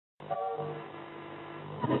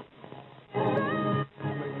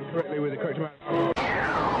with the correct amount.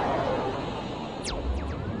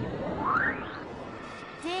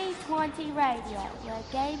 D20 Radio, where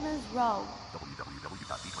gamers roll.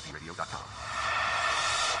 www.d20radio.com.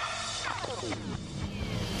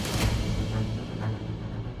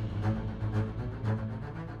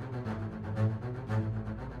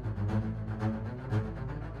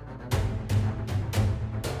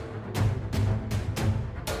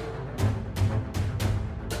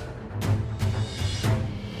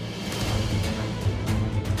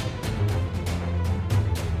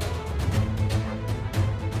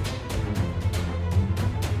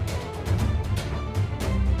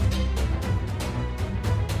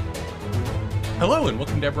 Hello and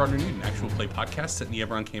welcome to Eberron Renewed, an actual play podcast set in the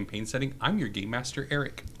Eberron campaign setting. I'm your game master,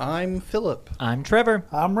 Eric. I'm Philip. I'm Trevor.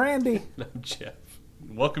 I'm Randy. I'm Jeff.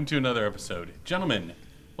 Welcome to another episode. Gentlemen,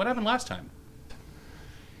 what happened last time?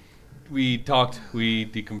 We talked, we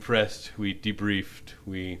decompressed, we debriefed,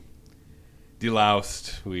 we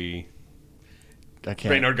deloused,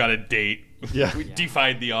 Raynard got a date. Yeah. We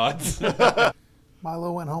defied the odds.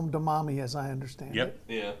 Milo went home to mommy, as I understand Yep.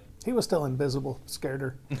 it. Yeah. He was still invisible, scared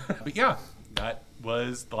her. But yeah, that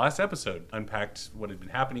was the last episode. Unpacked what had been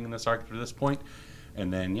happening in this arc to this point.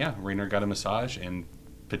 And then, yeah, Raynard got a massage and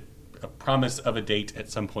put a promise of a date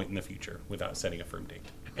at some point in the future without setting a firm date.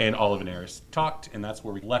 And Olive and Eris talked, and that's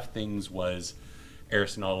where we left things, was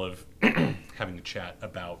Eris and Olive having a chat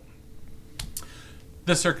about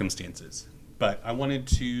the circumstances. But I wanted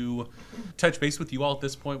to touch base with you all at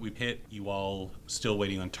this point. We've hit you all still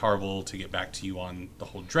waiting on Tarvel to get back to you on the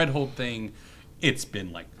whole Dreadhold thing. It's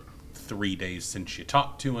been like 3 days since you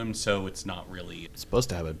talked to him, so it's not really... Supposed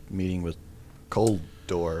to have a meeting with Cold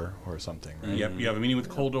Door or something, right? Yep, you have a meeting with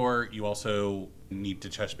Coldor. You also need to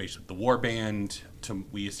touch base with the Warband.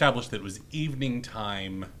 We established that it was evening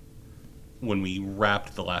time when we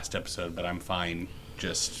wrapped the last episode, but I'm fine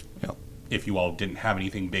just... Yep. If you all didn't have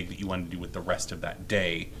anything big that you wanted to do with the rest of that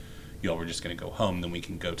day, you all were just going to go home, then we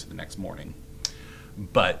can go to the next morning.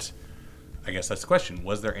 But I guess that's the question.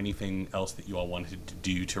 Was there anything else that you all wanted to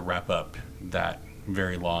do to wrap up that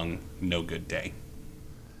very long, no good day?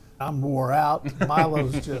 I'm wore out.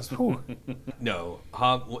 Milo's just, whew. No.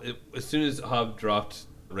 Hob, as soon as Hob dropped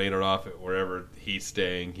Raynard off at wherever he's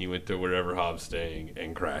staying, he went to wherever Hob's staying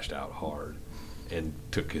and crashed out hard and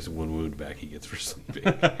took his one wound back he gets for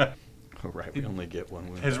sleeping. Oh, right, we only get one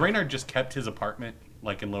wound. Has Raynard just kept his apartment,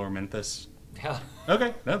 like in Lower Memphis? Yeah.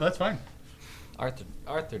 Okay, no, that's fine.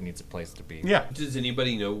 Arthur needs a place to be. Yeah. Does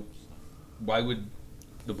anybody know, why would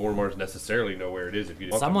the Bormars necessarily know where it is if you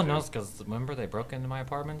didn't Someone want them knows, because remember they broke into my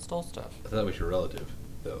apartment and stole stuff. to? I thought that was your relative,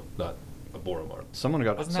 though, not a Boromar. Someone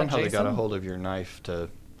got Wasn't that somehow they got a Jason? hold of your knife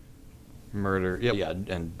to murder. Yeah,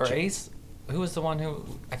 and Or Ace? Who was the one who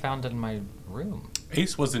I found in my room?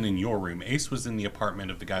 Ace wasn't in your room. Ace was in the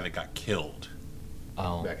apartment of the guy that got killed.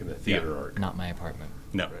 Oh, Back in the theater arc. not my apartment.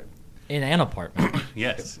 No. Right. In an apartment.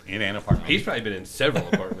 Yes, in an apartment. He's probably been in several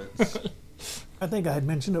apartments. I think I had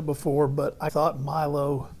mentioned it before, but I thought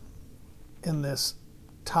Milo, in this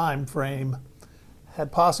time frame,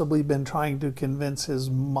 had possibly been trying to convince his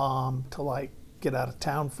mom to, like, get out of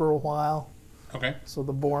town for a while. Okay. So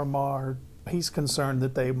the Boromar, he's concerned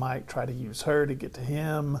that they might try to use her to get to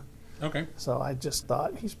him. Okay. So I just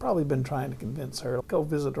thought he's probably been trying to convince her, go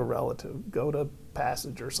visit a relative, go to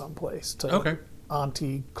Passage or someplace to Okay.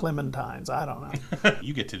 Auntie Clementine's. I don't know.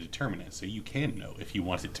 You get to determine it, so you can know if you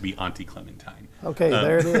want it to be Auntie Clementine. Okay,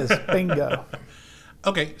 there it is. Bingo.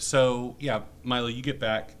 Okay, so yeah, Milo, you get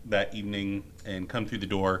back that evening and come through the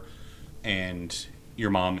door, and your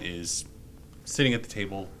mom is sitting at the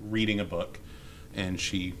table reading a book, and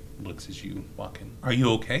she looks as you walk in. Are you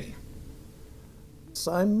okay?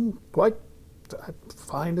 I'm quite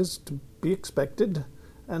fine as to be expected.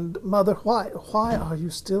 And Mother, why are you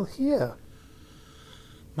still here?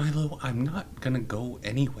 Milo, I'm not gonna go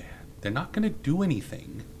anywhere. They're not gonna do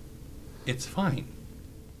anything. It's fine.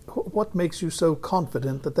 What makes you so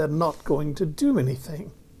confident that they're not going to do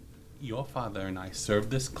anything? Your father and I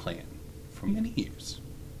served this clan for many years,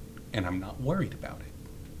 and I'm not worried about it.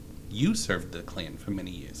 You served the clan for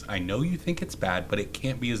many years. I know you think it's bad, but it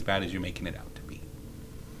can't be as bad as you're making it out to be.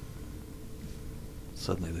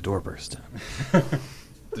 suddenly the door burst down.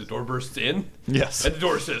 The door bursts in? Yes. And the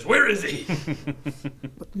door says, "Where is he?"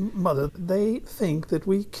 Mother, they think that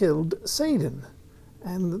we killed Satan,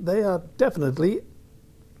 and they are definitely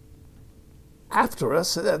after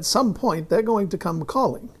us. At some point, they're going to come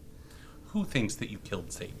calling. Who thinks that you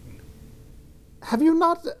killed Satan? Have you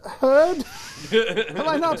not heard? Have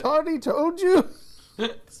I not already told you?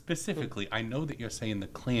 Specifically, I know that you're saying the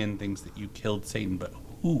clan thinks that you killed Satan, but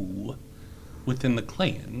who within the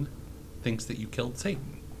clan thinks that you killed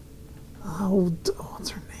Satan? Oh, what's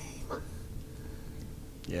her name?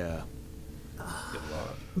 Yeah.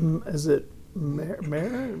 Is it Mare?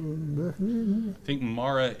 I think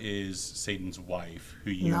Mara is Satan's wife,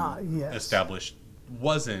 who you Yes. established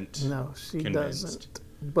wasn't No, she convinced. doesn't.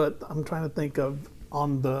 But I'm trying to think of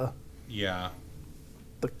on the Yeah.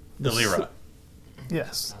 the Lyra.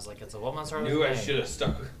 Yes. I was like, it's a woman sort of Knew I thing. should have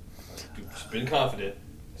stuck. Just been confident.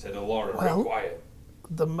 I said to Laura, Well- be quiet.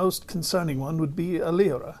 The most concerning one would be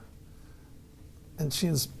Alira. And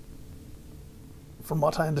she's, from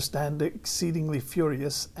what I understand, exceedingly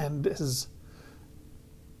furious and has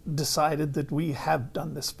decided that we have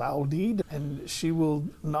done this foul deed, and she will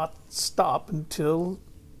not stop until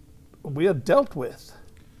we are dealt with.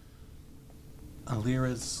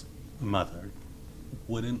 Alira's mother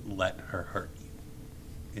wouldn't let her hurt you.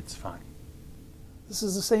 It's fine. This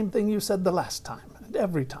is the same thing you said the last time, and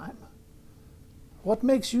every time. What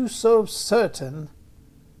makes you so certain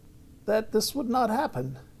that this would not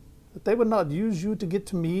happen? That they would not use you to get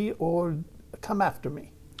to me or come after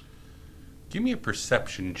me? Give me a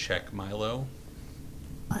perception check, Milo.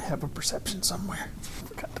 I have a perception somewhere.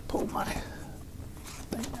 Forgot to pull my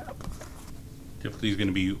thing up. Difficulty is going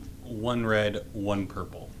to be 1 red, 1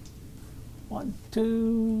 purple. 1,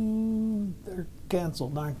 2. They're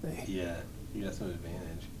canceled, aren't they? Yeah, you got some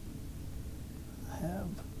advantage. I have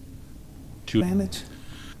 2 advantage.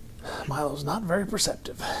 Milo's not very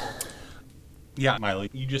perceptive. Yeah, Milo,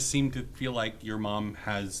 you just seem to feel like your mom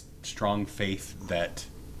has strong faith that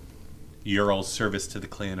your all's service to the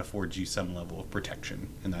clan affords you some level of protection,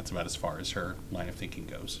 and that's about as far as her line of thinking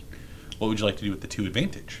goes. What would you like to do with the 2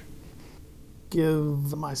 advantage?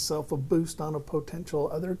 Give myself a boost on a potential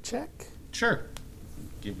other check. Sure.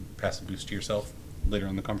 Pass a boost to yourself later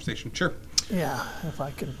on in the conversation. Sure. Yeah, if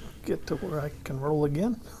I can get to where I can roll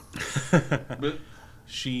again. But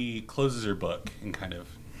She closes her book and kind of,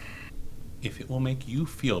 if it will make you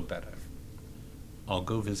feel better, I'll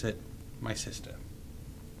go visit my sister.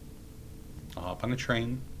 I'll hop on a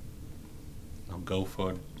train. I'll go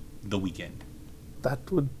for the weekend.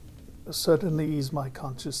 That would certainly ease my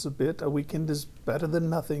conscience a bit. A weekend is better than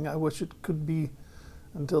nothing. I wish it could be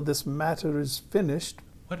until this matter is finished.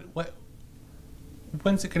 What?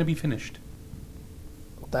 When's it going to be finished?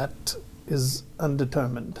 That is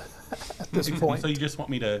undetermined at this point. So you just want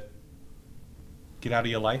me to get out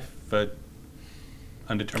of your life for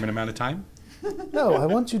undetermined amount of time? No, I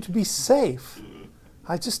want you to be safe.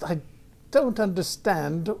 I don't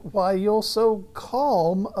understand why you're so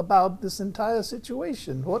calm about this entire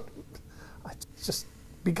situation. It just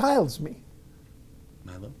beguiles me.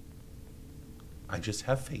 Milo, I just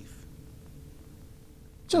have faith.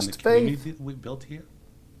 in Just the community faith. that we built here.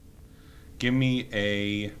 Give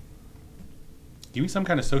me some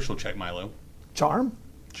kind of social check, Milo. Charm?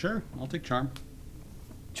 Sure, I'll take charm.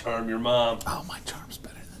 charm your mom. Oh, my charm's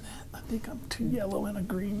better than that. I think I'm too yellow and a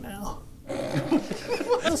green now.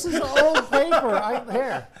 This is old paper.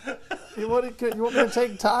 Here. You want me to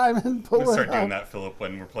take time and pull I'm it gonna start up? doing that, Philip,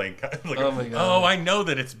 when we're playing. Like, Oh my God. Oh, I know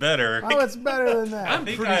that it's better. Oh, it's better than I that.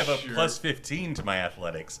 think pretty I have a sure. plus 15 to my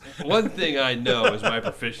athletics. One thing I know is my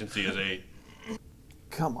proficiency is 8.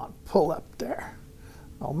 Come on, pull up there.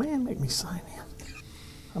 Oh, man, make me sign in.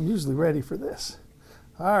 I'm usually ready for this.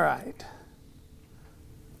 All right.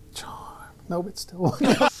 Charm. Nope, it's still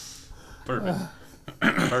Perfect.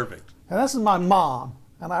 Perfect. And this is my mom.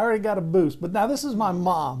 And I already got a boost. But now this is my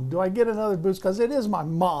mom. Do I get another boost? Because it is my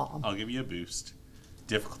mom. I'll give you a boost.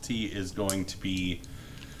 Difficulty is going to be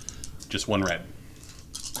just 1 red.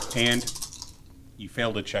 And you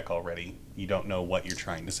failed a check already. You don't know what you're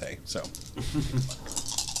trying to say. So,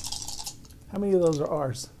 How many of those are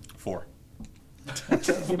ours? 4.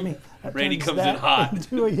 Give me. that Randy turns comes in that hot.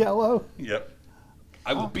 into a yellow. Yep.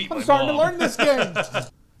 I will beat my I'm starting mom. to learn this game.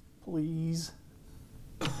 Please.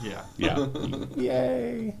 Yeah. Yeah.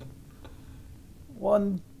 Yay.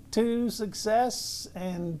 1, 2 success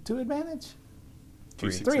and 2 advantage?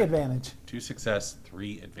 2 3 advantage. 2 success,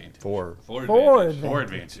 3 advantage. 4. 4 4 advantage. advantage. 4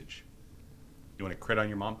 advantage. You want to crit on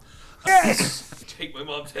your mom? Yes! Take my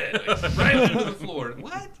mom's head. Like, right into the floor.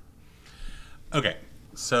 What? Okay,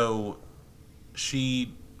 so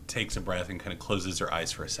she takes a breath and kind of closes her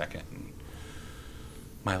eyes for a second. And,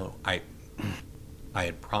 Milo, I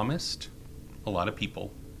had promised a lot of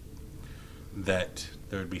people that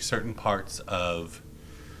there would be certain parts of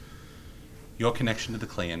your connection to the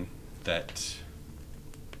clan that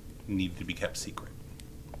needed to be kept secret.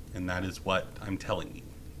 And that is what I'm telling you,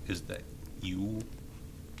 is that you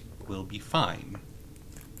will be fine.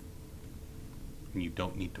 And you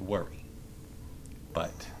don't need to worry.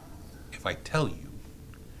 But if I tell you,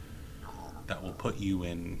 that will put you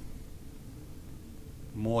in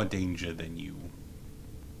more danger than you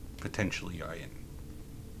potentially are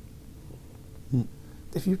in.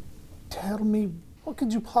 If you tell me, what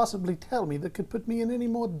could you possibly tell me that could put me in any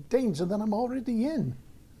more danger than I'm already in?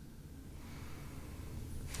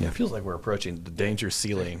 Yeah, it feels like we're approaching the danger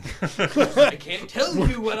ceiling. I can't tell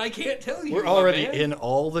you what I can't tell you. We're my already man. in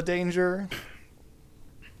all the danger.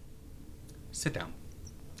 Sit down.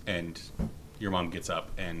 And your mom gets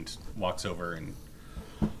up and walks over and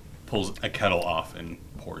pulls a kettle off and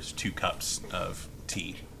pours 2 cups of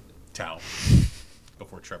tea, towel,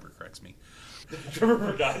 before Trevor corrects me.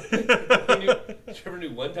 Trevor forgot. Trevor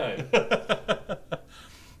knew one time.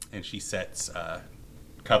 And she sets a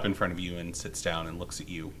cup in front of you and sits down and looks at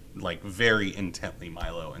you, like very intently,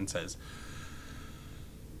 Milo, and says,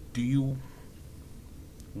 do you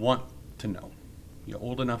want to know? You're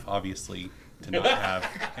old enough, obviously, to not have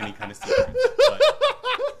any kind of secrets, but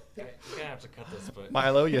You're gonna have to cut this, but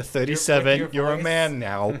Milo, you're 37. your You're a voice. man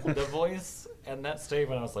now. the voice and that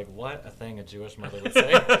statement, I was like, what a thing a Jewish mother would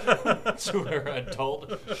say to her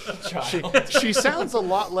adult child. She sounds a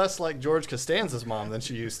lot less like George Costanza's mom than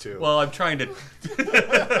she used to. well, I'm trying to.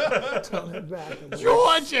 Tone it back a little.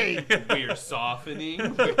 Georgie! We're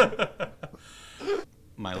softening.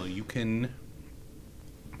 Milo, you can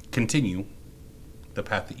continue the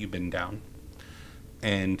path that you've been down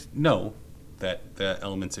and know that the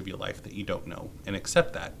elements of your life that you don't know and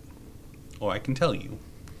accept that. Or I can tell you.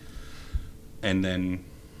 And then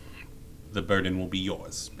the burden will be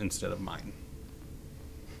yours instead of mine.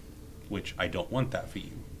 Which I don't want that for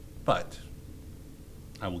you. But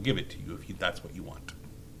I will give it to you if that's what you want.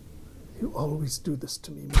 You always do this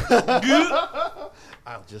to me.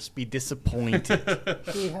 I'll just be disappointed.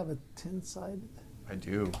 Do we have a 10-sided? I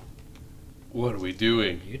do. What are we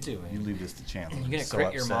doing? You doing? You leave this to chance. You gonna So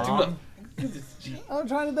crit your upset. mom? I'm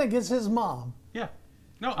trying to think. It's his mom. Yeah.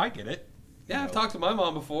 No, I get it. Yeah, I've talked to my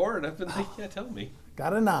mom before, and I've been like, yeah, tell me.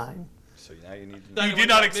 Got a 9. So now you need to You did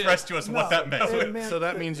not express to us what that meant. It meant So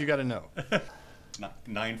that means you got to know.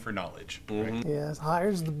 9 for knowledge. yes,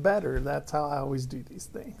 higher's the better. That's how I always do these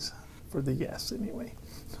things. For the yes, anyway.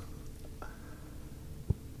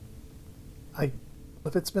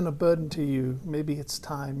 If it's been a burden to you, maybe it's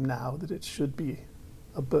time now that it should be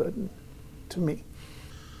a burden to me.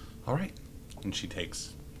 All right. And she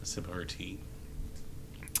takes a sip of her tea.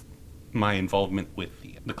 My involvement with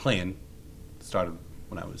the clan started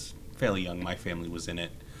when I was fairly young. My family was in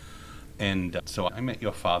it. And so I met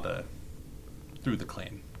your father through the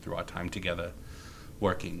clan, through our time together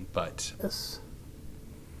working. But Yes.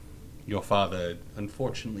 your father,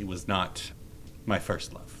 unfortunately, was not my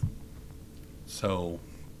first love. So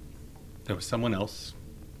there was someone else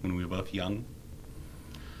when we were both young,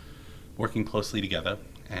 working closely together,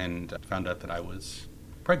 and found out that I was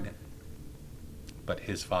pregnant. But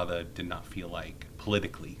his father did not feel like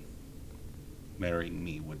politically marrying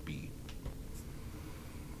me would be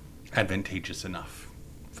advantageous enough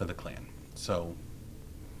for the clan. So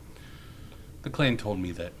the clan told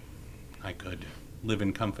me that I could live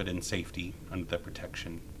in comfort and safety under their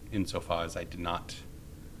protection insofar as I did not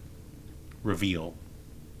reveal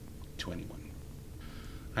to anyone.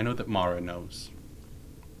 I know that Mara knows.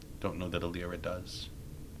 Don't know that Alira does.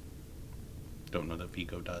 Don't know that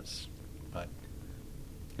Vigo does. But,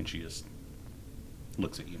 and she just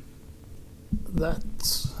looks at you.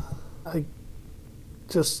 That's I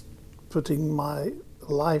just putting my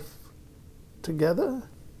life together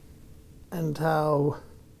and how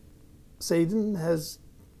Satan has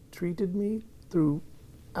treated me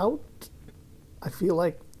throughout. I feel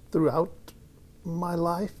like throughout my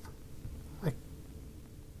life. I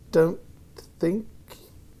don't think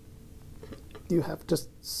you have to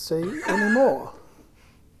say anymore.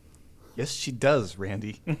 Yes, she does,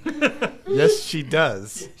 Randy. Yes, she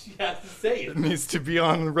does. She has to say It needs to be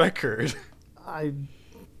on record.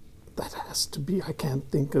 That has to be. I can't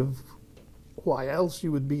think of why else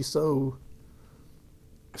you would be so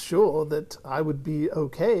sure that I would be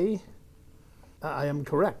okay. I am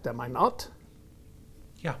correct, am I not?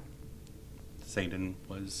 Yeah. Satan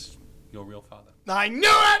was your real father. I knew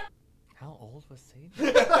it! How old was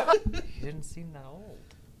Satan? He didn't seem that old.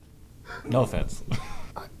 No offense.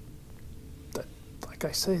 Like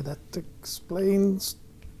I say, that explains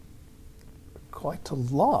quite a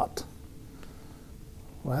lot.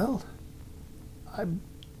 Well, I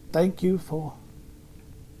thank you for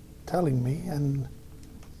telling me, and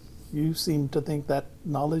you seem to think that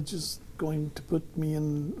knowledge is going to put me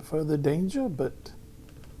in further danger, but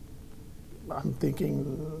I'm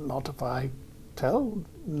thinking not if I tell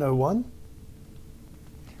no one.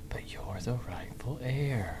 But you're the rightful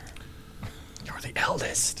heir. You're the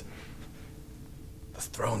eldest. The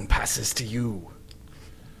throne passes to you.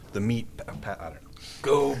 the meat. I don't know.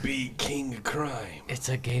 Go be king of crime. It's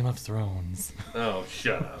a Game of Thrones. Oh,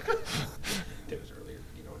 shut up. It was earlier.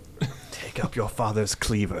 You know. Take up your father's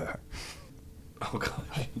cleaver. Oh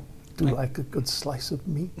gosh. Do you like a good slice of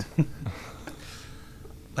meat?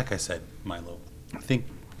 Like I said, Milo, I think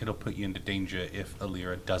it'll put you into danger if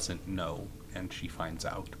Alira doesn't know and she finds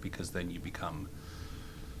out, because then you become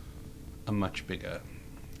a much bigger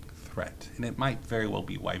threat. And it might very well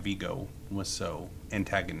be why Vigo was so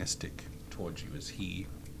antagonistic towards you, as he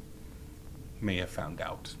may have found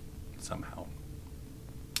out somehow.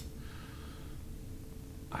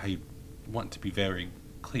 I want to be very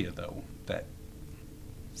clear, though, that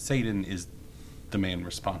Satan is the man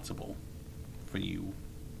responsible for you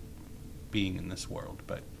being in this world,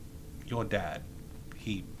 but your dad,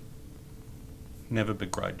 he never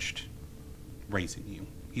begrudged raising you.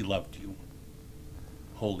 He loved you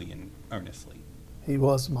wholly and earnestly. He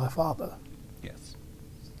was my father. Yes.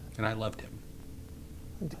 And I loved him.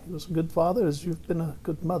 And he was a good father, as you've been a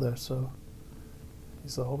good mother, so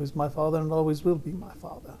he's always my father and always will be my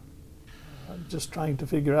father. I'm just trying to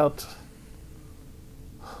figure out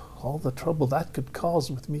all the trouble that could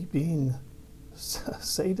cause with me being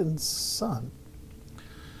Satan's son.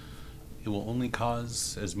 It will only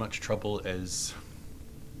cause as much trouble as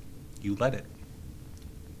you let it.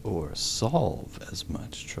 Or solve as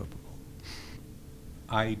much trouble.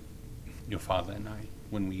 Your father and I,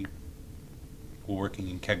 when we were working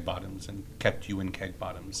in keg bottoms and kept you in keg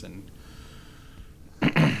bottoms, and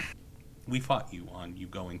we fought you on you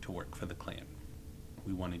going to work for the clan.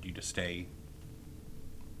 We wanted you to stay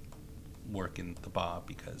work in the bar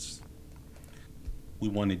because we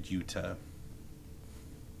wanted you to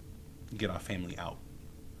get our family out,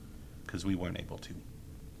 because we weren't able to.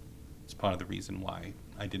 It's part of the reason why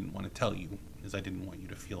I didn't want to tell you, is I didn't want you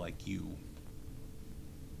to feel like you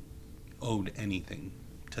owed anything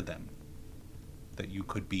to them, that you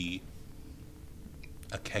could be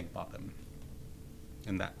a keg bottom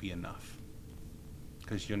and that be enough,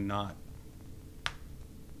 because you don't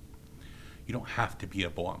have to be a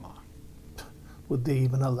Borma. Would they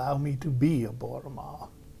even allow me to be a Borma?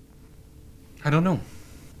 I don't know.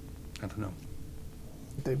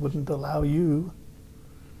 They wouldn't allow you,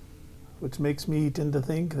 which makes me tend to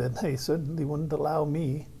think that they certainly wouldn't allow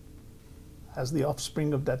me as the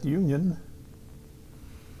offspring of that union.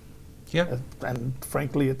 Yeah. And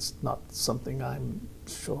frankly, it's not something I'm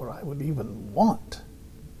sure I would even want.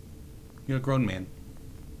 You're a grown man.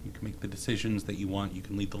 You can make the decisions that you want. You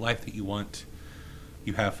can lead the life that you want.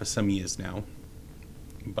 You have for some years now.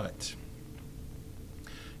 But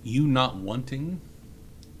you not wanting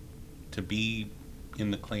to be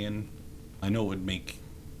in the clan, I know it would make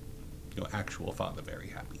your actual father very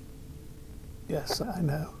happy. Yes, I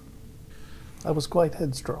know. I was quite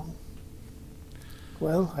headstrong.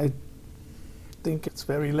 Well, I think it's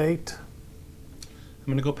very late. I'm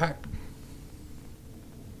going to go pack.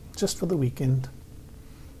 Just for the weekend.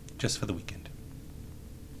 Just for the weekend.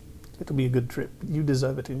 It'll be a good trip. You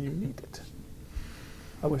deserve it and you need it.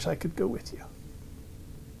 I wish I could go with you.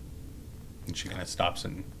 And she kind of stops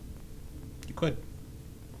and, you could.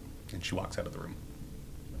 And she walks out of the room.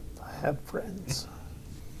 I have friends.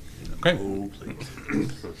 Okay. Oh,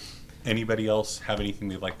 please. Anybody else have anything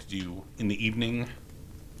they'd like to do in the evening?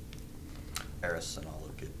 Eris and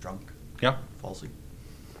Olive get drunk, Yeah, fall asleep.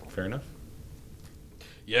 fair enough.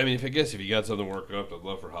 Yeah, I mean, if you got something working up, I'd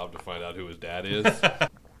love for Hob to find out who his dad is.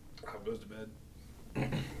 Hob goes to bed.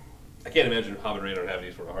 I can't imagine Hob and Raynor having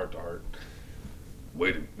any sort of heart-to-heart.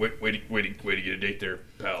 Wait to get a date there,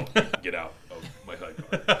 pal. Get out of my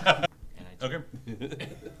sidecar. Okay.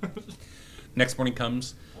 Next morning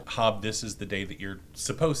comes. Hob, this is the day that you're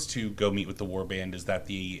supposed to go meet with the warband. Is that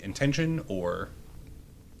the intention, or?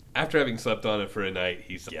 After having slept on it for a night,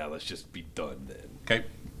 he's like, yeah, let's just be done then. Okay.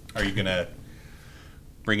 Are you going to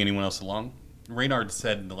bring anyone else along? Reynard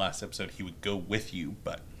said in the last episode he would go with you,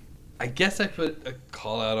 but... I guess I put a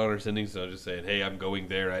call out on our sending, so I'm just saying, hey, I'm going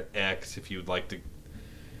there at X. If you would like to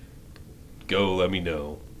go, let me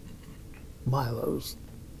know. Milo's.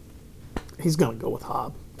 He's gonna go with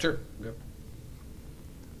Hob. Sure. Yep.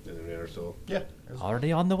 And then Raynor still... Yeah.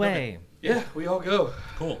 Already on the way. Yeah, we all go.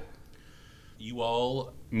 Cool. You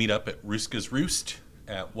all meet up at Ruska's Roost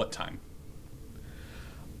at what time?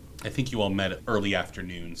 I think you all met at early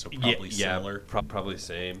afternoon, so probably similar. Probably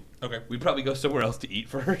same. Okay. We'd probably go somewhere else to eat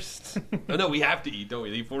first. Oh, no, we have to eat, don't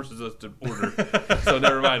we? He forces us to order. So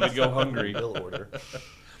never mind, we go hungry. We'll order.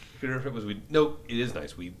 If it was no, it is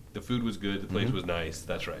nice. The food was good. The place was nice.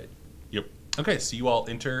 That's right. Yep. Okay, so you all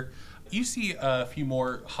enter. You see a few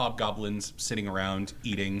more hobgoblins sitting around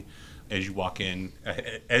eating as you walk in.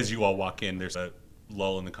 As you all walk in, there's a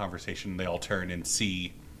lull in the conversation. They all turn and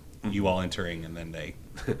see you all entering, and then they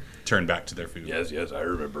turn back to their food. Yes, I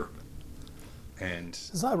remember. And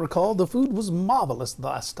As I recall, the food was marvelous the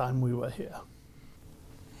last time we were here.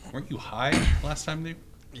 weren't you high last time, Dave?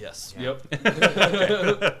 Yes.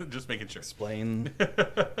 Yep. Just making sure. Explain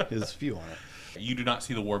his view on it. You do not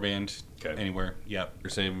see the warband Okay. anywhere. Yep. You're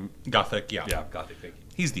saying, Gothic, yeah. yeah, Gothic, thank you.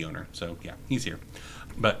 He's the owner, so yeah, he's here.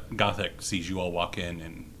 But Gothic sees you all walk in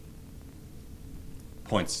and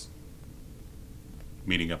points,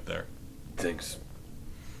 meeting up there. Thanks.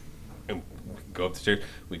 And we go up the stairs.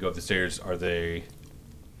 We go up the stairs. Are they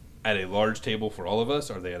at a large table for all of us?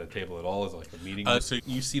 Are they at a table at all? Is it like a meeting? So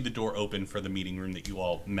you see the door open for the meeting room that you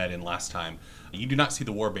all met in last time. You do not see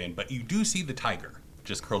the warband, but you do see the tiger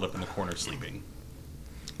just curled up in the corner sleeping.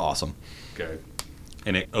 Awesome. Okay.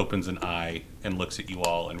 And it opens an eye and looks at you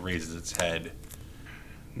all and raises its head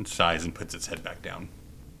and sighs and puts its head back down.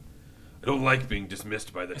 I don't like being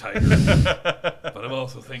dismissed by the tiger, but I'm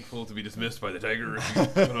also thankful to be dismissed by the tiger. If you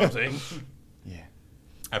know what I'm saying? Yeah.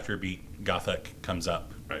 After a beat, Gothic comes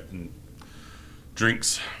up Right. and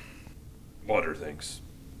drinks. Water, thanks.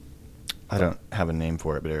 I don't have a name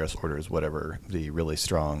for it, but Eris orders whatever the really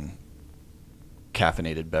strong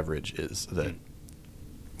caffeinated beverage is that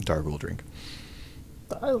Darg will drink.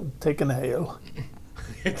 I'll take an ale.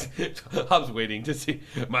 Hobbs waiting to see.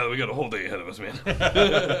 Milo, we got a whole day ahead of us,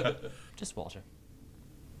 man. Just water.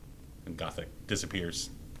 And Gothic disappears.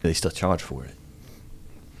 They still charge for it.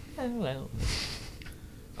 Oh, well,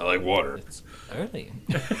 I like water. it's early.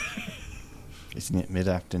 Isn't it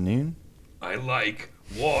mid-afternoon? I like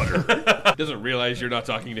water. Doesn't realize you're not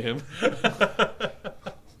talking to him.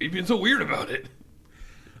 You've been so weird about it.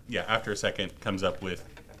 Yeah, after a second, comes up with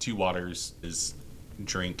 2 waters, is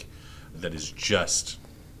drink that is just...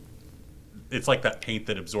 It's like that paint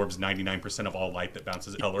that absorbs 99% of all light that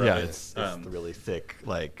bounces color Yeah, of it. it's the really thick,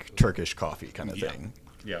 like Turkish coffee kind of Yeah. thing.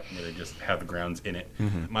 Yeah, where they just have the grounds in it.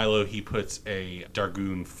 Milo, he puts a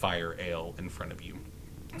Dargoon fire ale in front of you.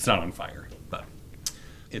 It's not on fire, but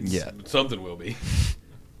it's Yeah. Something will be.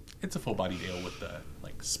 it's a full-bodied ale with the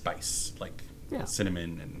like spice, like Yeah.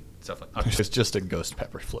 cinnamon and stuff like that. It's just a ghost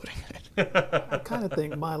pepper floating in it. I kind of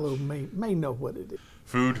think Milo may know what it is.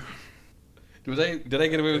 Food. Did I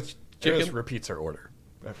get away with Eris chicken? repeats her order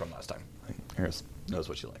from last time. Eris knows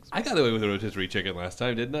what she likes. I got away with a rotisserie chicken last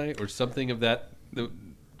time, didn't I? Or something of that.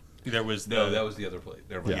 There was No, that was the other plate.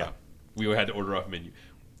 Never mind. Yeah. We had to order off menu.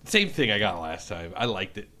 Same thing I got last time. I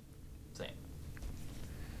liked it. Same.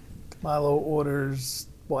 Milo orders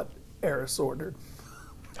what Eris ordered.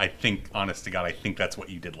 I think, honest to God, I think that's what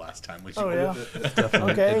you did last time. Was you Oh, yeah?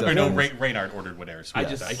 Definitely. Okay. It Or no, then- Reynard ordered what Eris. I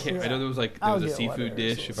was. just I can't. I Yeah. know there was there I'll was a get what seafood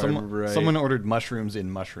Eris dish if I Someone, remember right. someone ordered mushrooms in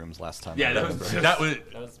mushrooms last time. Yeah, I that was- remember. That was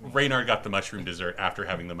was me. Reynard got the mushroom dessert after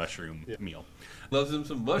having the mushroom meal. loves him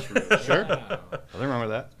some mushrooms. Sure. Wow. I remember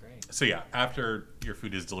that. Great. So yeah, after your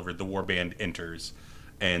food is delivered, the warband enters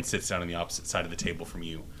and sits down on the opposite side of the table from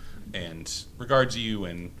you, and regards you.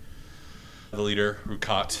 And the leader,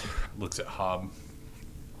 Rukat, looks at Hob.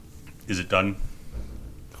 Is it done?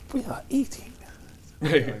 We are eating.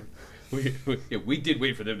 we did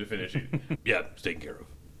wait for them to finish it. Yeah, it's taken care of.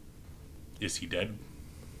 Is he dead?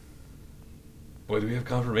 Boy, do we have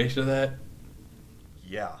confirmation of that?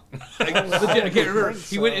 Yeah. I can't remember. think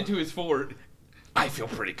He went so. into his fort. I feel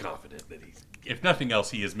pretty confident that he's. If nothing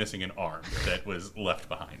else, he is missing an arm that was left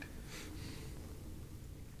behind.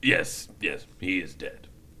 Yes, he is dead.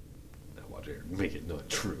 Now watch here. Make it not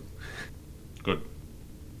true. Good.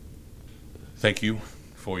 Thank you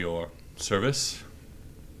for your service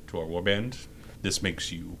to our warband. This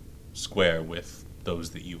makes you square with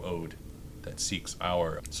those that you owed that seeks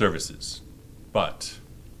our services. But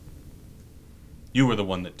you were the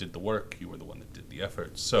one that did the work. You were the one that did the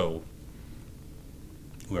effort. So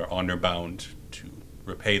we are honor bound to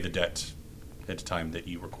repay the debt at a time that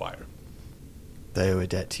you require. They owe a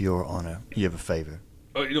debt to your honor. You have a favor.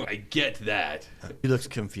 Oh, I get that. He looks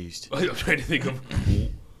confused. I'm trying to think of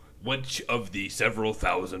which of the several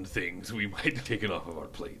thousand things we might have taken off of our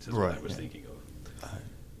plates is what I Right, was right. thinking of.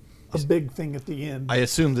 A big thing at the end. I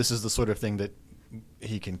assume this is the sort of thing that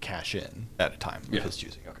he can cash in at a time Yeah. of his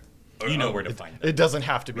choosing. Okay. You know where to find it. It doesn't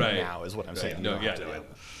have to be Right. now, is what I'm saying. No, You don't yeah, have to- no, I know.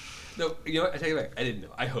 No, you know what? I take it back. I didn't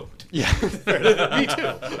know. I hoped. Yeah. Me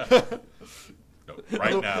too. No,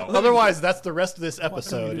 right now. Otherwise, that's the rest of this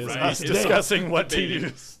episode is Right. us It's discussing what to debating.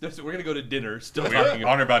 use. No, so we're gonna go to dinner. Still We are talking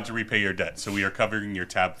about honor bound to repay your debt, so we are covering your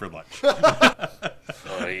tab for lunch.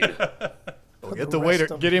 fine. We'll get the the waiter.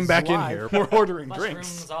 rest of Get him his back in life. here. We're ordering Mushrooms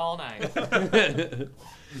drinks. all night.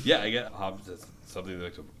 Yeah, I get Hobbs. That's something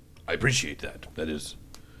like I appreciate that. That is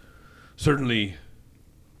certainly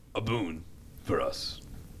a boon. for us,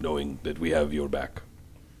 knowing that we have your back.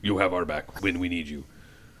 You have our back when we need you.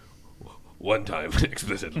 One time,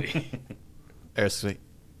 explicitly. Eris,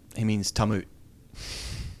 he means Tamut.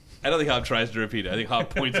 I don't think Hob tries to repeat it. I think Hob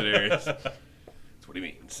points at Arius. That's what he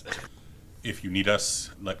means. If you need us,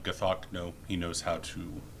 let Gathok know. He knows how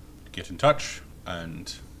to get in touch,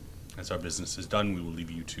 and as our business is done, we will leave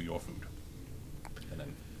you to your food. And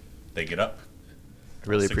then they get up. I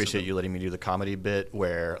really 6 of appreciate them. you letting me do the comedy bit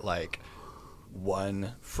where, like,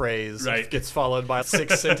 one phrase Right. gets followed by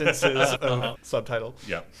 6 sentences of subtitle.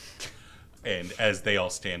 Yeah. And as they all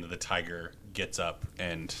stand, the tiger gets up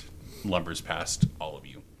and lumbers past all of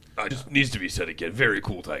you. Just needs to be said again. Very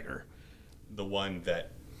cool tiger. The one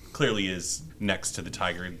that clearly is next to the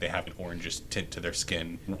tiger, they have an orangish tint to their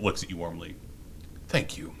skin, looks at you warmly.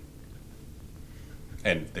 Thank you.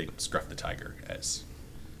 And they scruff the tiger as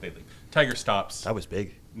they leave. Tiger stops That was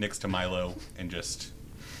big. next to Milo and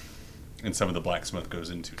some of the black smoke goes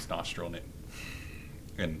into its nostril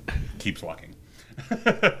and keeps walking.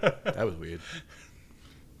 That was weird.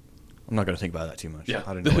 I'm not going to think about that too much. Yeah.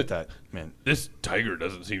 I don't know what that meant. This tiger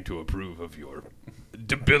doesn't seem to approve of your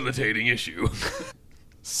debilitating issue.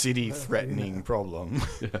 City-threatening problem.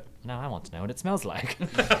 Now I want to know what it smells like.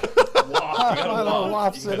 Milo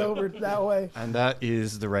wafts it over that way. And that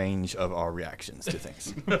is the range of our reactions to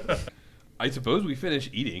things. I suppose we finish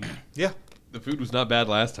eating. Yeah. The food was not bad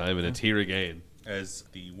last time, and it's here again. As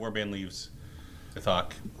the warband leaves,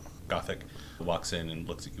 Gothic walks in and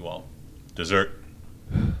looks at you all. Dessert.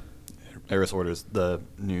 Eris orders the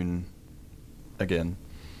noon again.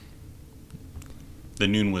 The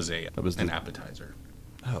noon was an the- appetizer.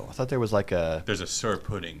 Oh, I thought there was like a... There's a sur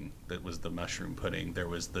pudding that was the mushroom pudding. There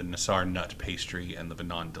was the Nassar nut pastry and the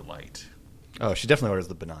Banan Delight, Oh, she definitely orders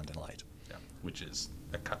the banana delight. yeah, which is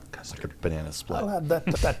a Like a custard. banana split. I'll have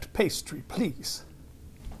that pastry, please.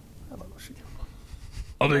 Hello, she.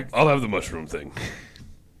 I'll have the mushroom thing.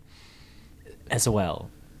 As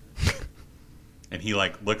well. And he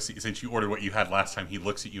looks at you, since you ordered what you had last time, he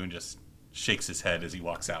looks at you and just shakes his head as he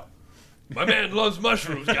walks out. My man loves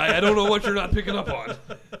mushrooms, guy. I don't know what you're not picking up on.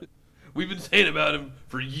 We've been saying about him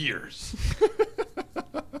for years.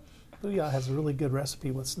 Booyah has a really good recipe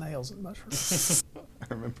with snails and mushrooms. I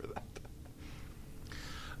remember that.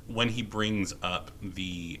 When he brings up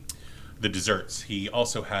the desserts, he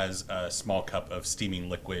also has a small cup of steaming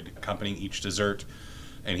liquid accompanying each dessert,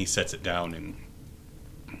 and he sets it down, and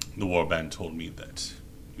the warband told me that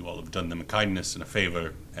you all have done them a kindness and a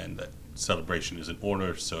favor, and that celebration is in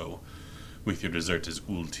order, so with your dessert is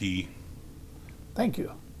ul tea. Thank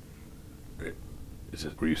you. Is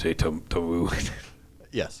it where you say tamu?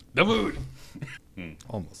 Yes. Tamu!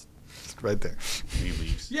 Almost. It's right there. And he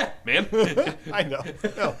leaves. Yeah, man. I know.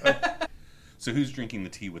 No. So who's drinking the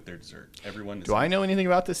tea with their dessert? Everyone is. Do I know anything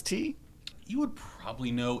about this tea? You would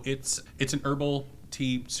probably know it's an herbal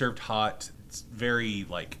tea served hot. It's very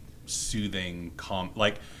soothing, calm.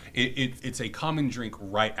 It's a common drink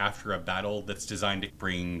right after a battle that's designed to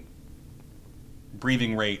bring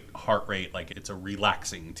breathing rate, heart rate. It's a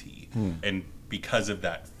relaxing tea, and because of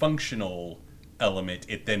that functional element,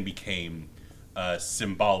 it then became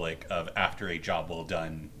symbolic of after a job well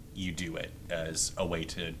done, you do it as a way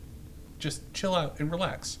to just chill out and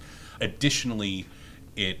relax. Additionally,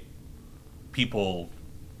 people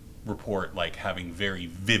report having very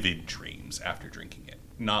vivid dreams after drinking it.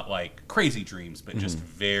 Not crazy dreams, but just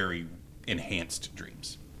very enhanced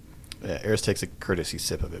dreams. Yeah, Eris takes a courtesy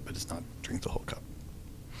sip of it, but does not drink the whole cup.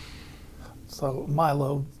 So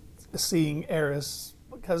Milo, seeing Eris,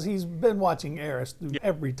 because he's been watching Eris through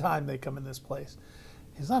every time they come in this place,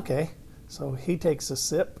 he's okay. So he takes a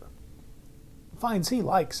sip, finds he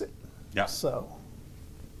likes it. Yeah. So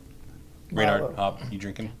Radar, Milo- Hop, you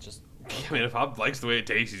drinking? Just I mean, if Hob likes the way it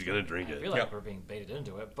tastes, he's going to drink I it. feel like we're being baited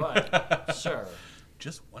into it, but sure.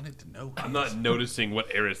 Just wanted to know. I'm not noticing what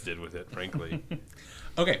Eris did with it, frankly.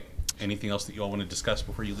 Okay. Anything else that you all want to discuss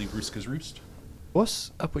before you leave Ruska's Roost?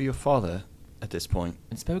 What's up with your father at this point?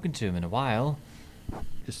 Been spoken to him in a while.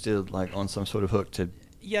 You're still on some sort of hook to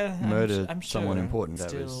Yeah, murder I'm someone sure. important. That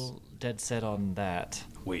Still was dead set on that.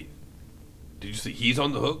 Wait. Did you say he's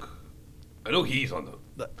on the hook? I know he's on the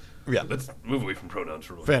hook. yeah. Let's move away from pronouns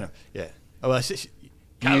for a moment. Fair enough. Yeah. Oh, well,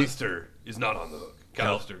 Callister is not on the hook.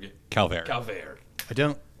 Callister. Calvaire. Calvaire. I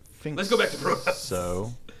don't think. Let's go back to pronouns.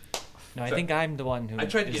 So, No, I think I'm the one who. I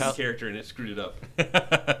tried to get is- his character and it screwed it up.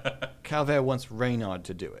 Calvaire wants Reynard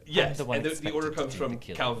to do it. Yes, the one and the expected order to comes do from the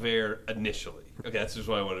killing. Calvaire initially. Okay, that's just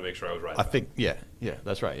why I wanted to make sure I was right. I about think. Yeah.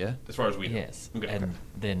 That's right. Yeah. it. As far as we know. Yes, Okay. and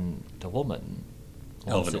then the woman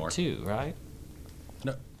wants Elvenor. it too, right?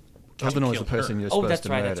 No. Husband was kill the person her. you're Oh, supposed that's to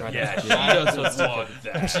right. murder. That's right. Yeah, that's she right. doesn't want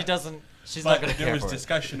that. She doesn't. She's not But going to there care was for it.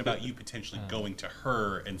 discussion about you potentially going to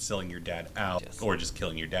her and selling your dad out, Yes. or just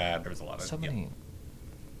killing your dad. There was a lot of So many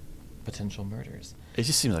potential murders. It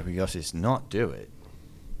just seems like we got to just not do it.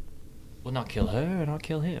 Well, not kill her or not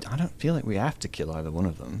kill him. I don't feel like we have to kill either one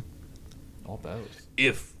of them. Or both.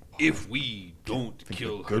 If we don't I think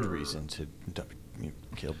kill a good her, reason to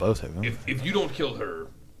kill both of them. if you don't kill her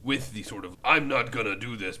with the sort of "I'm not gonna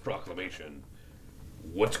do this" proclamation,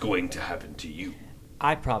 what's going to happen to you?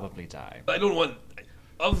 I'd probably die. I don't want.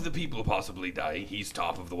 Of the people possibly dying, he's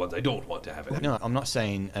top of the ones I don't want to have it. No, I'm not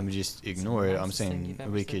saying and just ignore it. I'm Nicest thing saying you've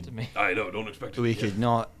ever we said could to me. I know. Don't expect it. we Yeah. could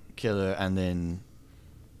not kill her and then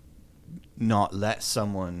not let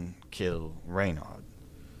someone kill Reynard.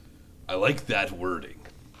 I like that wording.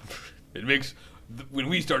 It makes when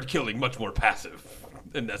we start killing much more passive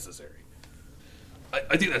than necessary.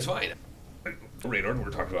 I think that's fine. Reynard,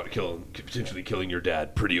 we're talking about potentially killing your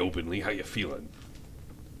dad pretty openly. How you feeling?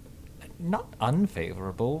 Not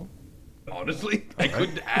unfavorable. Honestly, I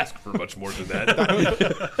couldn't ask for much more than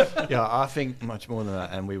that. Yeah, I think much more than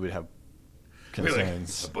that, and we would have We're like,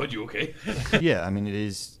 concerns. Bud, you okay? Yeah, I mean,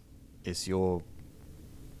 it's your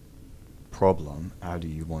problem. How do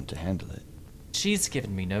you want to handle it? She's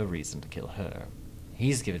given me no reason to kill her.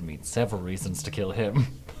 He's given me several reasons to kill him.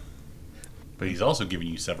 But he's also giving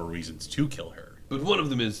you several reasons to kill her. But one of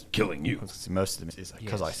them is killing you. Most of them is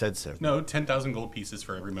because Yes. I said so. No, 10,000 gold pieces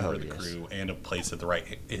for every member Oh, of the yes. crew, and a place at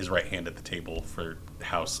his right hand at the table for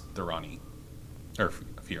House Thorani. Or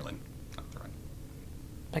Fierlin, not Thorani.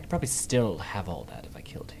 I could probably still have all that if I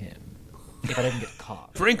killed him. If I didn't get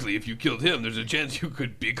caught. Frankly, if you killed him, there's a chance you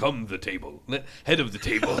could become the table. Head of the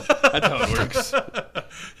table. That's how it works.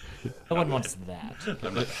 No one wants that.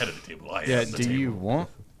 I'm not the head of the table. I Yeah, am the do table. you want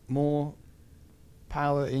more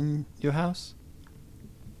power in your house?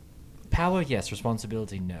 Power, yes.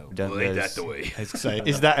 Responsibility, no. Well, ain't that the way?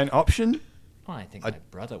 Is that an option? Well, I think my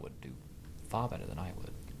brother would do far better than I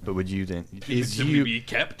would. But would you then? Could Is simply you be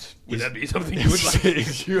kept? Would is- that be something you would like?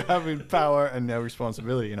 is you having power and no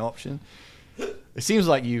responsibility an option? It seems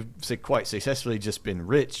like you've quite successfully just been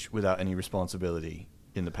rich without any responsibility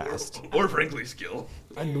in the past. Or frankly, skill.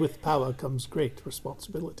 And with power comes great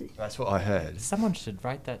responsibility. That's what I heard. Someone should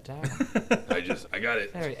write that down. I got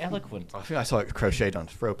it. Very eloquent. I think I saw it crocheted on a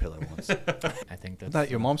throw pillow once. Is I think that's that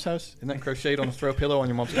your mom's house? Isn't that crocheted on a throw pillow on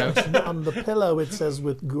your mom's couch? On the pillow it says,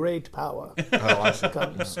 with great power Oh, I see.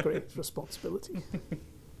 comes great responsibility.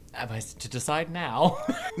 Am I to decide now?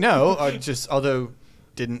 No, I just although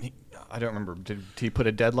didn't he, I don't remember. Did he put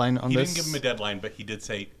a deadline on He this? didn't give him a deadline, but he did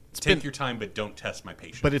say, take been- your time, but don't test my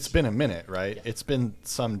patience. But it's been a minute, right? It's been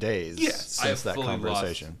some days Yes. I have since that fully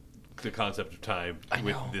conversation. lost the concept of time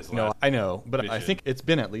with this No, last. I know, but I mission. think it's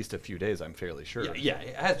been at least a few days. I'm fairly sure. Yeah,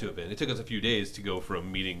 it has to have been. It took us a few days to go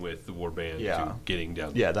from meeting with the warband Yeah. to getting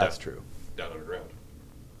down. Yeah, that's down, true. Down underground.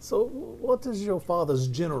 So what is your father's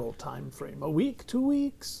general time frame? A week, 2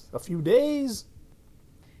 weeks, a few days?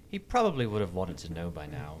 He probably would have wanted to know by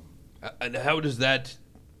now. And how does that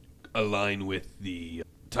align with the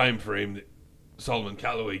time frame that Solomon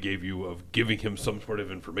Calloway gave you of giving him some sort of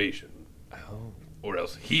information? Oh. Or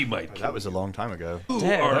else he might kill That was a long time ago. you.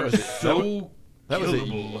 Damn. Are That was- so That was at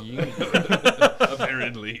killable, Unity.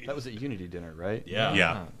 apparently. That was at Unity dinner, right? Yeah.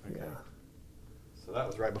 Yeah. Yeah. So that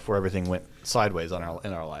was right before everything went sideways in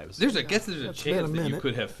our lives. There's a chance been a that you minute.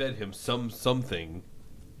 could have fed him something,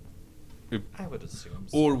 I would assume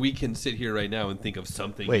so. or we can sit here right now and think of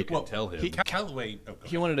something you Wait, can tell him Callaway. Oh,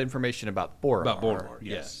 He wanted information about Boromar. about Boromar.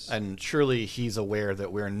 Yes. And surely he's aware that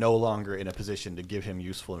we're no longer in a position to give him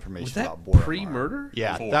useful information Was that about Boromar. pre-murder?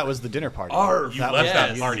 Yeah, Before. that was the dinner party. Arf, You That left was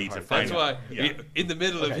that the party Unity to find That's out. why, Yeah. in the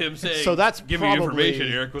middle of him saying, So that's give me probably- information,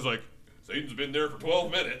 Eric was like, Satan's been there for 12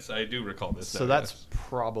 minutes. I do recall this. So now, that's yes.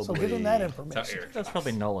 probably. So give him that That's how information. Eric That's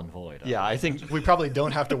probably null and void. Yeah, I think we probably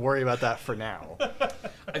don't have to worry about that for now.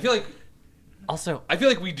 I feel like Also,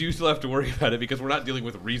 we do still have to worry about it because we're not dealing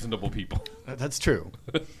with reasonable people. That's true.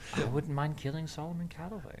 I wouldn't mind killing Solomon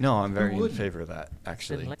Calloway. No, I'm very in wouldn't? favor of that, Been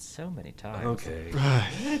actually. let so many times. Okay.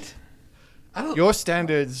 Right. I don't. Your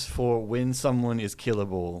standards for when someone is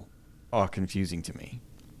killable are confusing to me.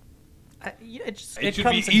 It It should be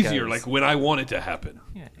comes and easier, goes. like when I want it to happen.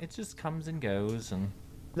 Yeah, it just comes and goes, and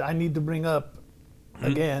I need to bring up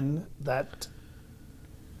again that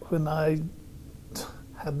when I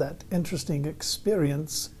had that interesting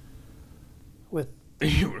experience with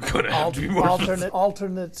You were going to have to be more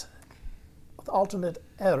alternate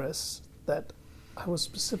heiress, that I was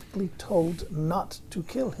specifically told not to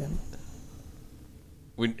kill him.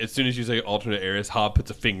 As soon as you say alternate heiress, Hob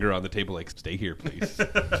puts a finger on the table like, stay here, please.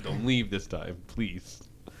 Don't leave this time, please.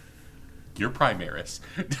 You're Primaris.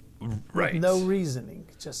 Right. No reasoning.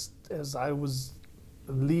 Just as I was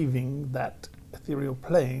leaving that ethereal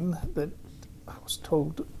plane, that I was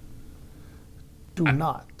told, do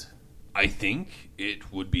not. I think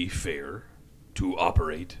it would be fair to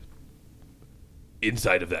operate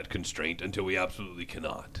inside of that constraint until we absolutely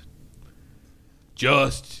cannot.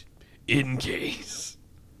 Just in case.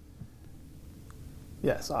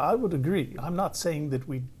 Yes, I would agree. I'm not saying that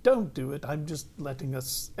we don't do it. I'm just letting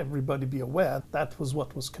everybody be aware that was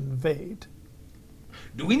what was conveyed.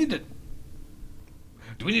 Do we need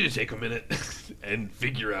to take a minute and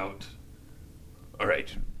figure out? All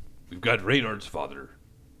right, we've got Reynard's father's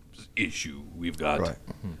issue. We've got Right.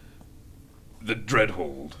 the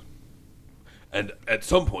Dreadhold. And at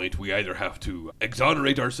some point, we either have to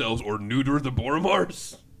exonerate ourselves or neuter the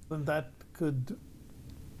Boromars. And that could...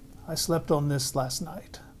 I slept on this last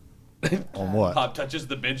night. On what? Hop touches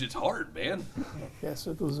the bench. It's hard, man. Yes,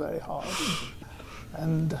 it was very hard.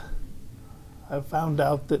 And I found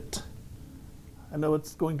out that I know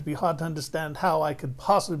it's going to be hard to understand how I could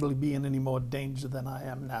possibly be in any more danger than I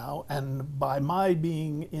am now. And by my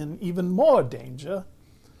being in even more danger,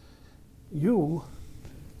 you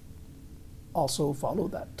also follow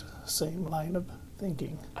that same line of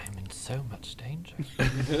thinking. I am in so much danger.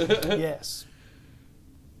 Yes,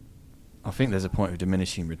 I think there's a point of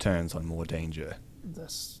diminishing returns on more danger.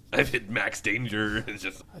 I've hit max danger. It's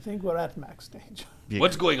just, I think we're at max danger.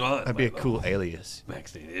 what's going on? That'd be a Milo? cool alias.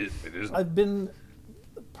 Max danger. It is. I've been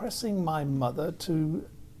pressing my mother to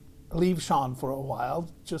leave Sean for a while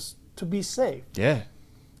just to be safe. Yeah.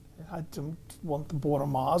 I don't want the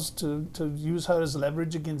Boromars to use her as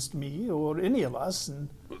leverage against me or any of us.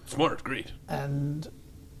 Smart, great. And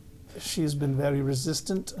she's been very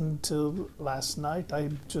resistant until last night.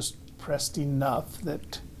 I just pressed enough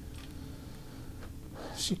that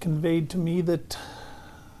she conveyed to me that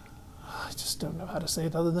I just don't know how to say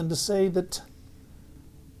it other than to say that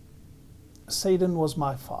Satan was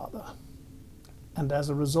my father. And as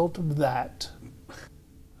a result of that,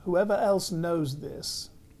 whoever else knows this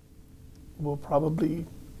will probably,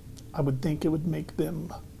 I would think it would make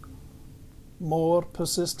them more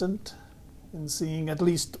persistent in seeing at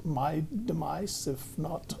least my demise, if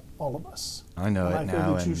not all of us. I know and it I feel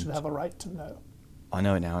now, that you and should have a right to know. I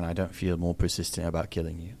know it now, and I don't feel more persistent about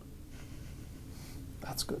killing you.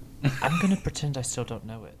 That's good. I'm going to pretend I still don't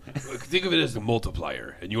know it. Think of it as a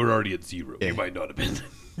multiplier, and you were already at 0. Yeah. You might not have been.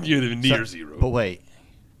 You're near 0. But wait,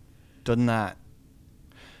 doesn't that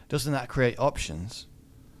create options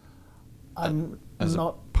I'm as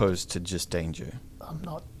not opposed to just danger? I'm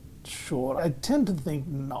not sure. I tend to think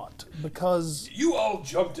not, because You all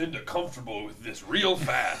jumped into comfortable with this real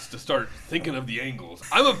fast to start thinking of the angles.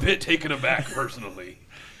 I'm a bit taken aback, personally.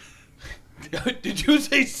 Did you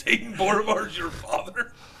say Satan Boromar's your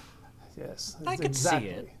father? yes, I it's could see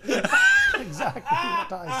exactly exactly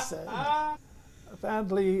what I said.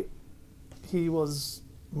 Apparently, he was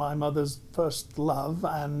my mother's first love,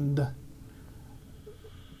 and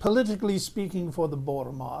politically speaking, for the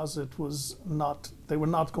Boromars, it was not. They were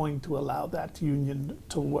not going to allow that union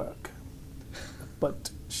to work.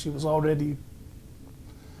 But she was already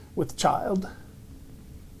with child,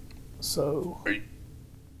 so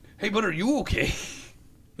Hey, but are you okay?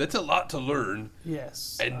 That's a lot to learn.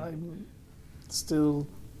 yes, And- I'm still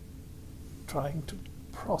trying to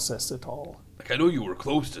process it all. Like, I know you were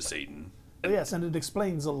close to Satan. Yes, and it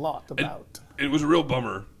explains a lot about. It was a real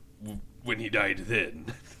bummer when he died then.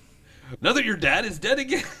 Now that your dad is dead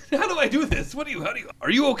again, how do I do this?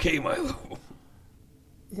 Are you okay, Milo?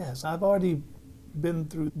 Yes, I've already been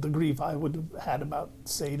through the grief I would have had about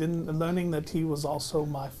Satan, and learning that he was also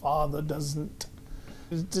my father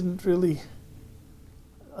it didn't really,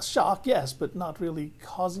 a shock, yes, but not really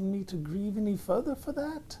causing me to grieve any further for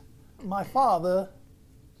that. My father,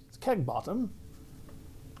 Kegbottom,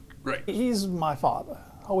 Right. he's my father,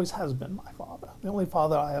 always has been my father, the only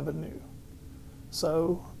father I ever knew.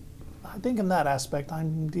 So I think in that aspect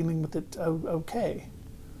I'm dealing with it okay.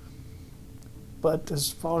 But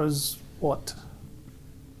as far as what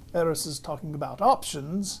Eris is talking about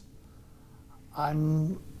options,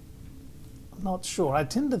 I'm not sure. I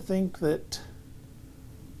tend to think that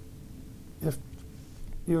if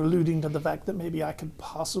you're alluding to the fact that maybe I could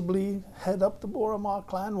possibly head up the Boromar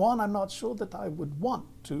clan, one, I'm not sure that I would want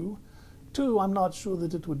to. Two, I'm not sure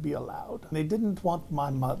that it would be allowed. They didn't want my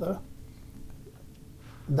mother.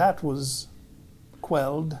 That was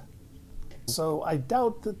quelled. So I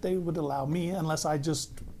doubt that they would allow me unless I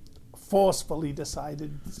just forcefully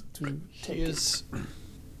decided to take it.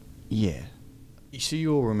 Yeah. So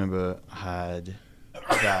you all remember had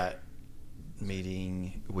that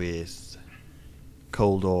meeting with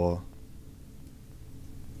Coldor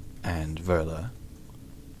Verla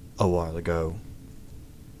a while ago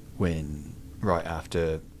when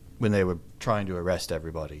they were trying to arrest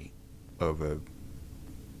everybody over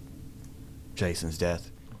Jason's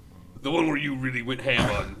death. The one where you really went ham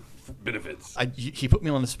on benefits. He put me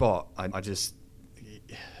on the spot.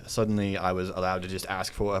 Suddenly I was allowed to just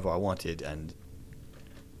ask for whatever I wanted, and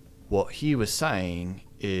what he was saying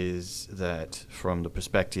is that from the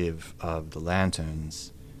perspective of the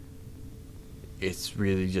Lanterns, it's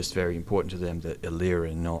really just very important to them that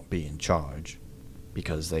Illyria not be in charge,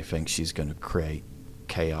 because they think she's going to create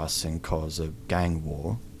chaos and cause a gang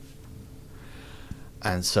war.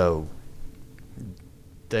 And so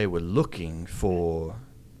they were looking for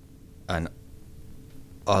an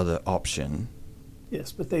other option.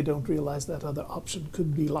 Yes, but they don't realize that other option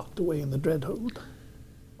could be locked away in the Dreadhold.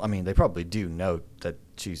 I mean, they probably do know that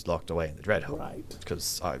she's locked away in the Dreadhold. Right.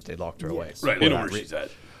 Because they locked her away. Yes. Right, they know where she's at.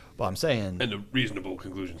 But I'm saying, And the reasonable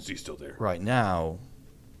conclusion is she's still there. right now,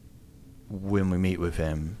 when we meet with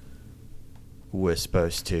him, we're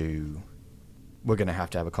going to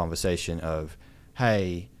have a conversation of,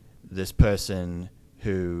 hey, this person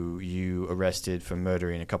who you arrested for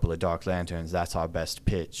murdering a couple of Dark Lanterns, that's our best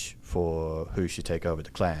pitch for who should take over the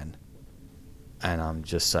clan. And I'm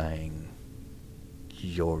just saying,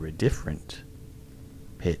 you're a different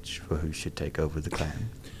pitch for who should take over the clan.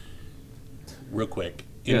 Real quick,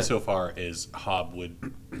 Yeah. insofar as Hobb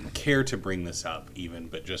would care to bring this up even,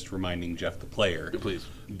 but just reminding Jeff the player, Please.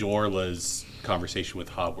 Dorla's conversation with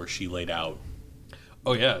Hobb where she laid out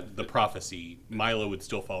Oh, yeah. the prophecy, Milo would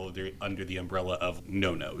still fall under the umbrella of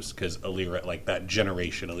no-nos, because Illyria, like that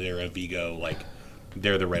generation, Illyria, Vigo, like,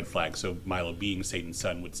 they're the red flag. So Milo being Satan's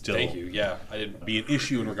son would still Thank you. Yeah. I didn't. be an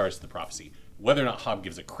issue in regards to the prophecy. Whether or not Hobb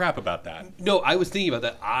gives a crap about that, No, I was thinking about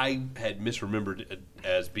that. I had misremembered it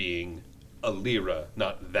as being Illyria,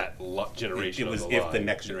 not that generation. It was of the if line. the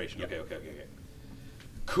next generation. Okay.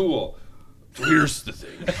 Cool. So here's the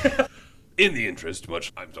thing. In the interest,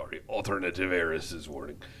 alternative heiresses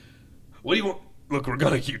warning. What do you want? Look, we're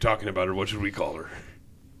gonna keep talking about her. What should we call her?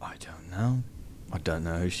 I don't know. I don't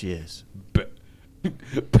know who she is.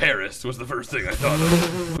 Paris was the first thing I thought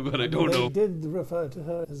of, but I don't They know. did refer to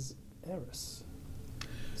her as Eris.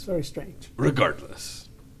 It's very strange. Regardless,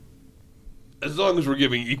 as long as we're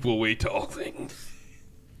giving equal weight to all things,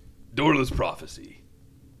 Dorla's prophecy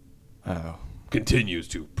Oh. continues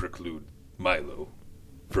to preclude Milo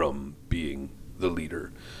from being the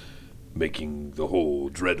leader, making the whole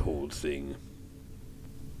Dreadhold thing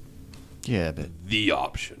Yeah, but the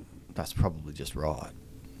option. that's probably just right.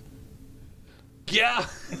 Yeah,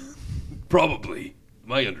 probably.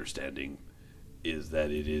 My understanding is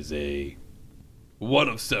that it is one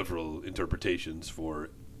of several interpretations for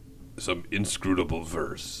some inscrutable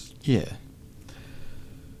verse, Yeah.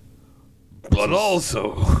 but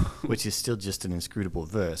also Which is still just an inscrutable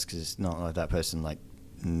verse, because it's not like that person,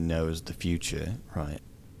 knows the future, right?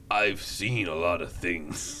 I've seen a lot of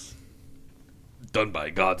things done by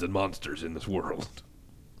gods and monsters in this world.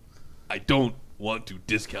 I don't want to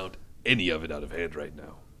discount any of it out of hand right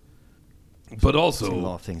now. But I've seen a lot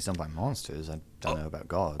also, of things done by monsters. I don't know about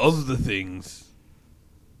gods. of the things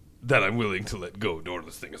that I'm willing to let go,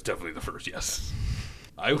 Dorla's thing is definitely the first, yes.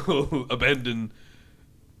 I will abandon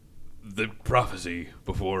the prophecy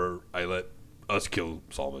before I let us kill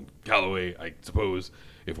Solomon Calloway, I suppose,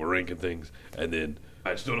 if we're ranking things. And then,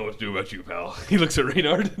 I just don't know what to do about you, pal. He looks at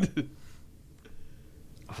Reynard.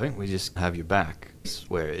 I think we just have your back. It's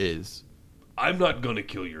where it is. I'm not going to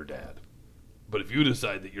kill your dad. But if you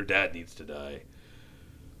decide that your dad needs to die,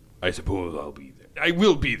 I suppose I'll be there. I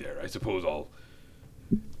will be there. I suppose I'll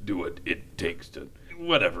do what it takes to...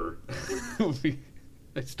 Whatever.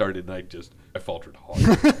 I started and I faltered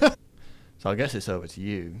hard. So I guess it's over to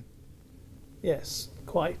you. Yes,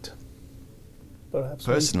 quite. Perhaps.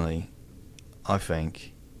 Personally, I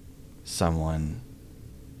think someone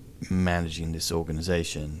managing this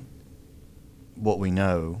organization, what we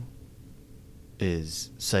know is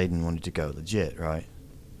Satan wanted to go legit, right?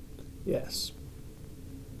 Yes.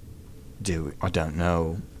 I don't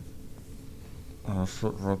know.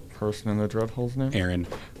 The person in the Dreadhold's name? Aaron.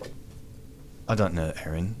 I don't know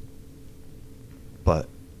Aaron. But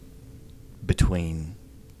between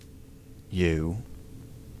you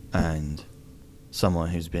and someone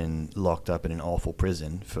who's been locked up in an awful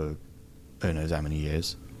prison for who knows how many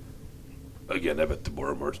years. Again, I bet the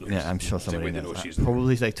Boromars knows. Yeah, I'm sure Same somebody way they knows know that. she's there.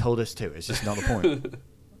 Probably they told us too. It's just not the point.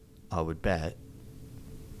 I would bet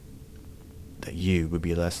that you would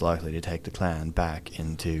be less likely to take the clan back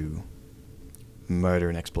into murder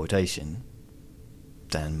and exploitation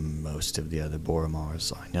than most of the other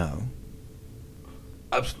Boromars I know.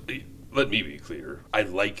 Absolutely. let me be clear. I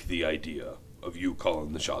like the idea of you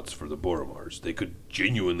calling the shots for the Boromars. They could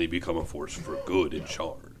genuinely become a force for good in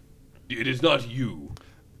Shard. It is not you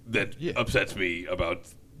that upsets me about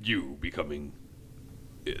you becoming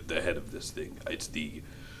the head of this thing. It's the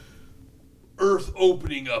earth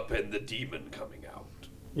opening up and the demon coming out.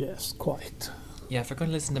 Yes, quite. Yeah, if we're going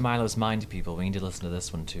to listen to Milo's mind people, we need to listen to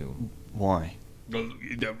this one too. Why? Well,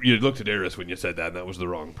 you looked at Eris when you said that, and that was the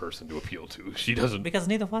wrong person to appeal to. She doesn't... Because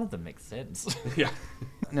neither one of them makes sense. Yeah.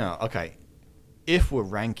 No, okay. If we're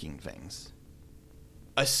ranking things,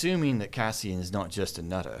 assuming that Cassian is not just a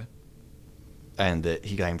nutter, and that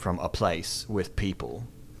he came from a place with people,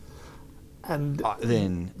 And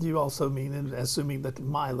then... you also mean in assuming that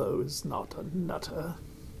Milo is not a nutter.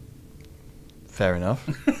 Fair enough.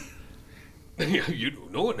 None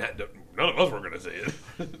of us were going to say it.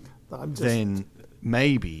 I'm just... Then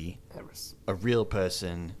maybe Eris. a real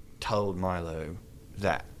person told Milo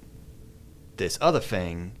that this other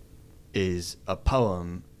thing is a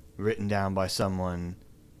poem written down by someone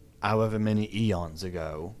however many eons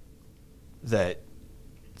ago that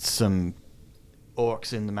some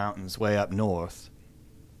orcs in the mountains way up north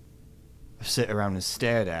have sit around and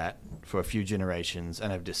stared at for a few generations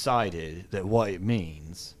and have decided that what it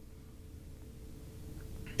means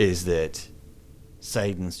is that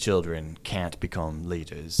Saden's children can't become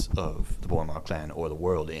leaders of the Boromar clan or the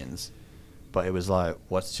world ends. But it was like,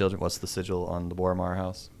 what's the sigil on the Boromar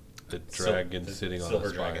house? The dragon sitting on silver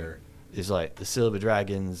a dragon. spire. It's like the silver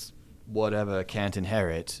dragons, whatever, can't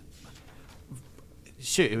inherit.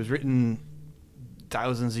 Shit, it was written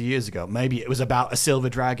thousands of years ago. Maybe it was about a silver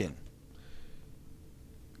dragon.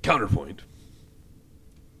 Counterpoint.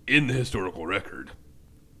 In the historical record,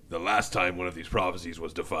 the last time one of these prophecies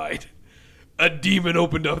was defied, a demon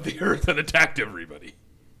opened up the earth and attacked everybody.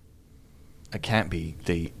 It can't be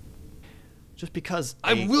the... Just because...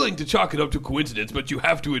 I'm willing to chalk it up to coincidence, but you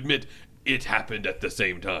have to admit it happened at the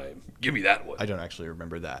same time. Give me that one. I don't actually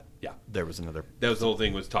remember that. Yeah. There was another... That was the whole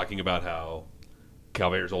thing, was talking about how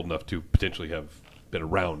Calvair's old enough to potentially have been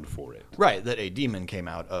around for it. Right, that a demon came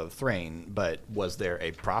out of Thrain, but was there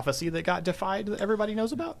a prophecy that got defied that everybody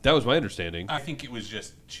knows about? That was my understanding. I think it was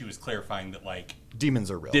just she was clarifying that, like, Demons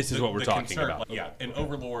are real. This is what we're talking concern, about. like, yeah, an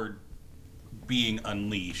overlord being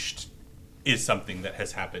unleashed is something that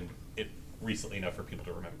has happened recently enough for people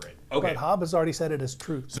to remember it. Okay. But Hobb has already said it is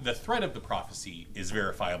true. So the threat of the prophecy is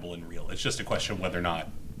verifiable and real. It's just a question of whether or not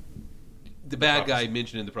The bad guy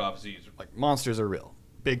mentioned in the prophecies. Like, monsters are real.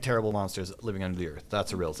 Big, terrible monsters living under the earth.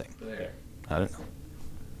 That's a real thing. There. I don't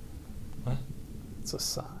know. It's a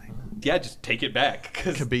sign. Yeah, just take it back.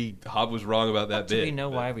 Because Could be... Hobb was wrong about that Do bit. we know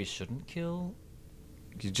why we shouldn't kill?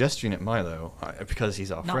 You're gesturing at Milo because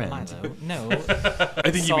he's our Not friend. Milo. No.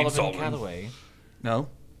 I think you mean Solomon Solomon. Calloway. No,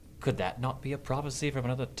 Could that not be a prophecy from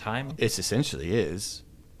another time? it essentially is.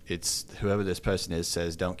 It's whoever this person is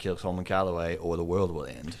says, don't kill Solomon Calloway or the world will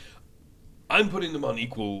end. I'm putting them on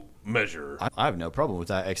equal measure. I have no problem with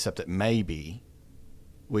that, except that maybe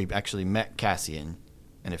we've actually met Cassian,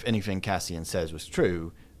 and if anything Cassian says was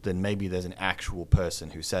true, then maybe there's an actual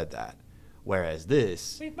person who said that. Whereas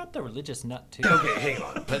this... We've met the religious nut too. Okay, hang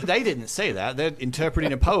on. But they didn't say that. They're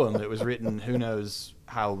interpreting a poem that was written who knows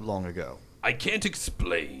how long ago. I can't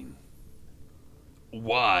explain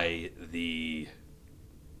why the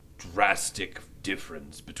drastic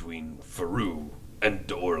difference between Faru and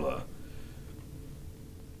Dorla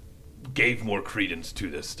gave more credence to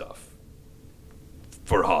this stuff.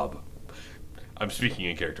 For Hobb. I'm speaking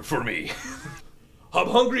in character. For me.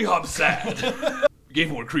 Hobb hungry, Hobb sad. Gave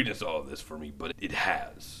more credence to all of this for me, but it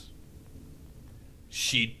has.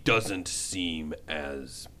 She doesn't seem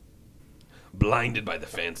as blinded by the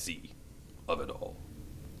fancy of it all.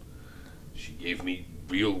 She gave me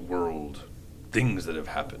real world things that have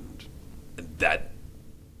happened. And that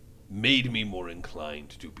made me more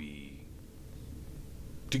inclined to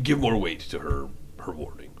give more weight to her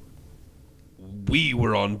warning. We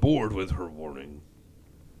were on board with her warning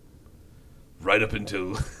right up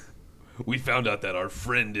until we found out that our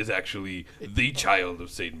friend is actually the child of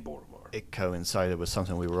Satan Boromar. It coincided with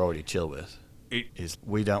something we were already chill with. It- Is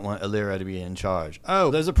we don't want Illyria to be in charge.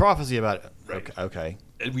 Oh, there's a prophecy about it. Right. Okay.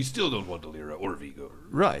 And we still don't want Delira or Vigo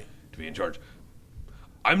Right. to be in charge.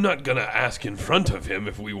 I'm not going to ask in front of him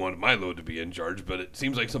if we want Milo to be in charge, but it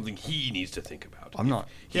seems like something he needs to think about. I'm not.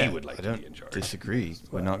 He would like I to don't be in charge. disagree.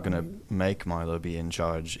 We're not going to make Milo be in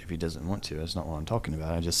charge if he doesn't want to. That's not what I'm talking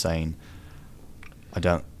about. I'm just saying I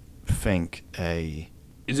don't think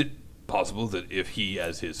Is it possible that if he,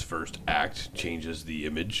 as his first act, changes the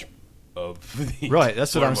image of the Right,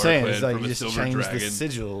 that's what I'm Ormar saying. clan It's like from you a just silver change the dragon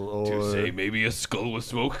sigil or... to say maybe a skull with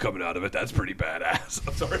smoke coming out of it. That's pretty badass.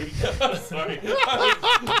 I'm sorry. I'm sorry. I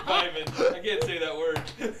was vibing. I can't say that word.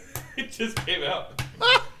 It just came out.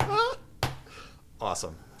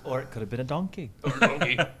 Awesome. Or it could have been a donkey. Or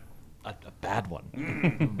donkey. A bad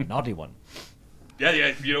one. A naughty one.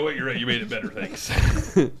 Yeah. You know what? You're right. You made it better. Thanks.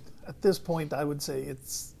 At this point, I would say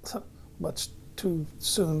it's much too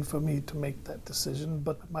soon for me to make that decision,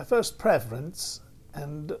 but my first preference,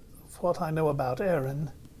 and what I know about Erin,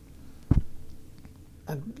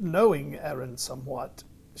 and knowing Erin somewhat,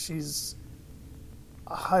 she's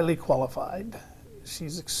highly qualified,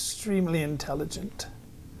 she's extremely intelligent,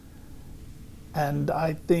 and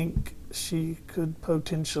I think she could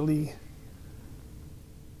potentially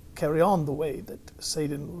carry on the way that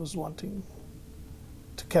Satan was wanting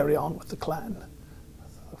to carry on with the clan.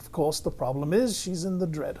 Of course, the problem is she's in the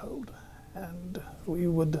Dreadhold, and we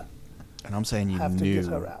would And I'm saying you have to knew get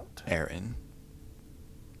her out. Erin.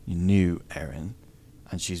 You knew Erin,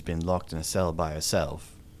 and she's been locked in a cell by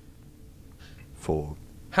herself for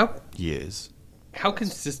How years.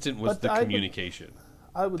 consistent was But the I would- communication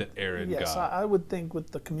I would, that Erin yes, got? I would think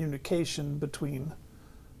with the communication between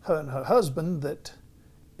her and her husband that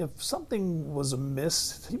if something was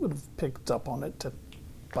amiss, he would have picked up on it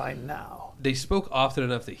by now. They spoke often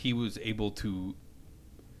enough that he was able to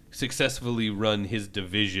successfully run his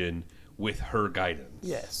division with her guidance.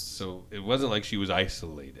 Yes. So it wasn't like she was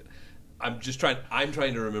isolated. I'm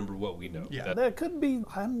trying to remember what we know. Yeah. That- There could be,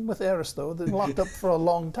 I'm with Eris though, they're locked up for a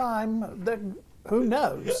long time. Who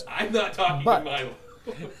knows? I'm not talking But- to Milo.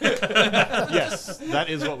 Yes, that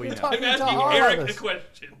is what we know. Talking I'm to asking all Eric of the us.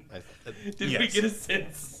 question. Did we Yes. get a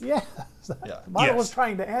sense? Yeah. Yeah. Milo Yes. was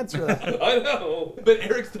trying to answer that, I know, but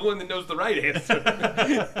Eric's the one that knows the right answer.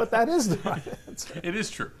 but that is the right answer. It is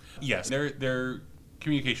true. Yes, their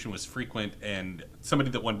communication was frequent, and somebody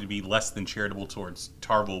that wanted to be less than charitable towards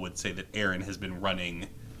Tarvel would say that Erin has been running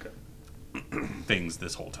things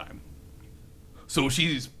this whole time. So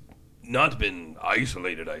she's not been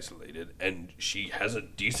isolated, and she has a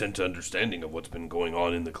decent understanding of what's been going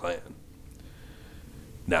on in the clan.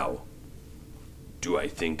 Now, do I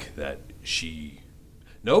think that she...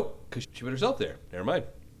 Nope, because she put herself there. Never mind.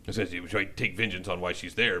 I was going to say, she might take vengeance on why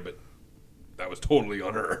she's there, but that was totally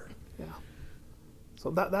on her. Yeah. So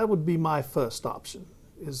that would be my first option,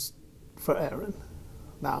 is for Erin.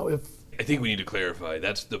 Now, if I think we need to clarify,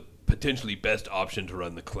 that's the potentially best option to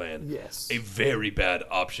run the clan. Yes. A very bad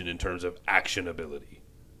option in terms of actionability.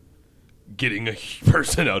 Getting a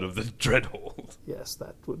person out of the Dreadhold. yes,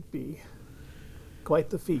 that would be quite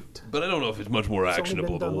the feat. But I don't know if it's much more It's only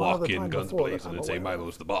actionable been to done one walk other in time guns before that blazing I'm and say aware of.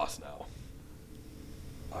 Milo's the boss now.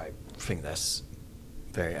 I think that's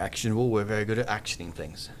very actionable. We're very good at actioning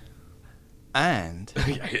things. And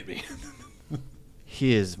Yeah, hit me.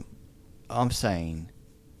 I'm saying,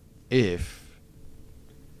 if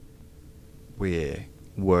we're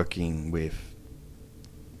working with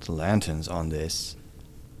the Lanterns on this,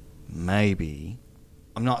 maybe,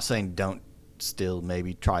 I'm not saying don't still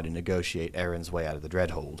maybe try to negotiate Erin's way out of the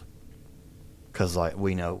Dreadhold, because like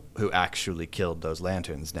we know who actually killed those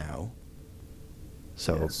Lanterns now,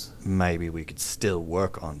 so Yes. maybe we could still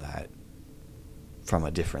work on that from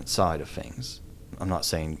a different side of things. I'm not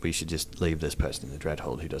saying we should just leave this person in the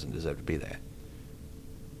Dreadhold who doesn't deserve to be there.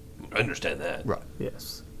 I understand that. Right.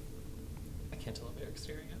 Yes. I can't tell if Eric's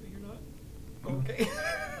staring at me or not. Okay.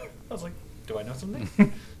 I was like, do I know something?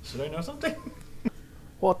 Should I know something?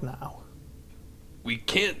 What now? We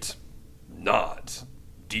can't not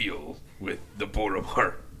deal with the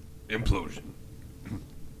Boromar implosion.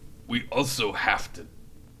 We also have to.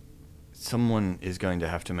 Someone is going to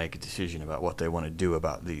have to make a decision about what they want to do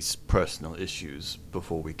about these personal issues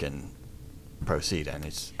before we can proceed, and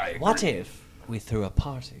it's... I agree. What if we threw a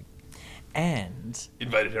party and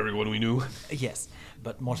Invited everyone we knew. yes,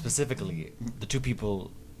 but more specifically, the two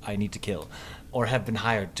people I need to kill, or have been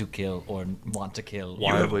hired to kill, or want to kill. You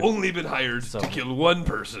have would- only been hired So- to kill one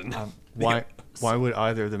person. Why would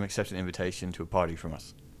either of them accept an invitation to a party from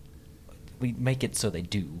us? We make it so they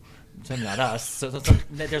do. So not us. So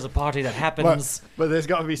there's a party that happens. But there's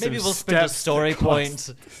got to be some Maybe we'll spend a steps story that cost-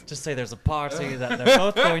 point to say there's a party that they're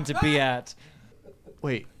both going to be at.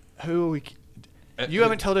 Wait, who are we... You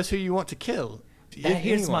haven't told us who you want to kill.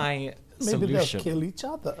 Here's Anyone. my Maybe they'll solution. kill each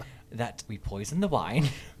other. That we poison the wine.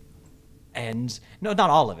 And no, not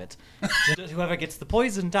all of it. Just whoever gets the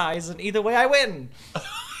poison dies, and either way I win.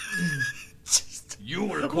 You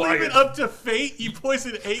were Leave quiet. it up to fate. You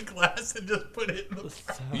poison a glass and just put it in the...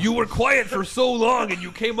 You were quiet for so long, and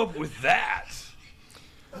you came up with that.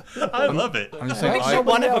 I love it. I'm just I'm saying, sure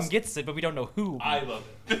one of else- them gets it, but we don't know who. I love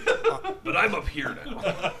it. But I'm up here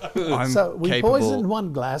now. I'm So we capable. poisoned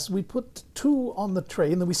one glass, we put 2 on the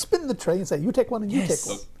tray, and then we spin the tray and say, you take one and you Yes.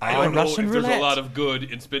 take one. I don't know Russian if there's a roulette. lot of good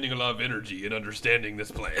in spending a lot of energy in understanding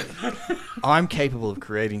this plan. I'm capable of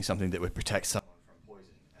creating something that would protect someone from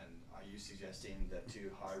poison. And are you suggesting that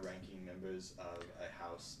 2 high-ranking members of a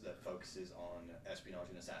house that focuses on espionage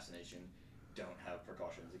and assassination don't have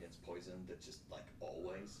precautions against poison? That just like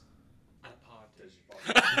always. At a party.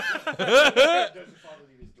 Does your father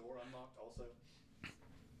leave his door unlocked also?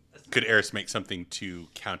 Could Eris make something to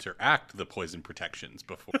counteract the poison protections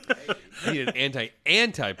before? You need an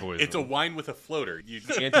anti-poison. It's a wine with a floater. You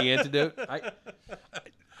anti-antidote.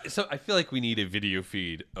 So I feel like we need a video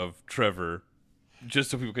feed of Trevor,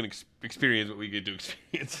 just so people can experience what we get to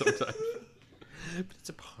experience sometimes. But it's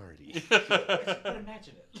a party. But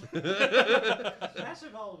imagine it. Imagine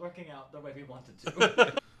it all working out the way we wanted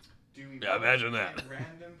to. Do we Yeah, imagine that. a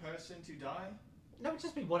random person to die? No, it'd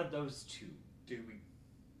just be one of those 2. Do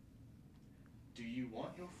you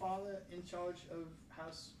want your father in charge of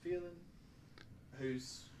House Phelan,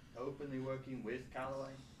 who's openly working with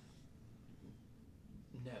Calloway?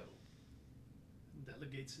 No.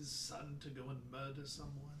 Delegates his son to go and murder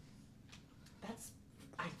someone.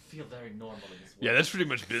 I feel very normal in this world. Yeah, that's pretty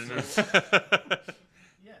much business. Yes,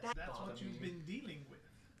 That that's what bothered you've me. been dealing with.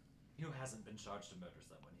 Who hasn't been charged to murder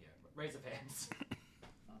someone here? Raise of hands.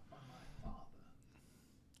 Not by my father.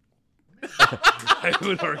 I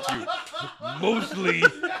would argue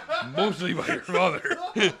mostly by your father.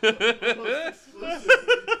 He hasn't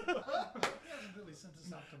really sent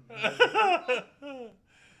us out to murder.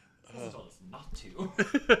 He's told us not to.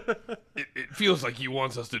 It feels like he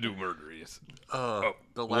wants us to do murder. Yes. The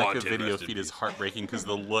lack of wanted, video rest in feed is peace. heartbreaking because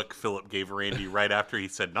the look Philip gave Randy right after he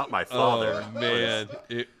said, "Not my father." Oh man.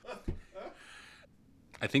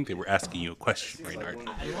 I think they were asking you a question, Seems like Reynard.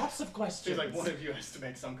 one of you- Lots of questions. Seems like one of you has to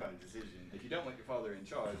make some kind of decision. If you don't want your father in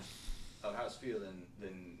charge of House Phelan,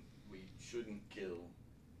 then we shouldn't kill.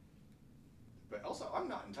 But also, I'm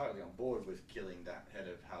not entirely on board with killing that head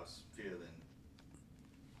of House Phelan.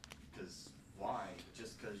 Because why?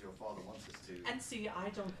 Just because your father wants us to? And see, I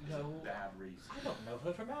don't know. Bad reason. I don't know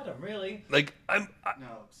her from Adam, really. Like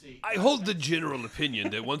No, see. I hold the general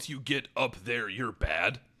opinion that once you get up there, you're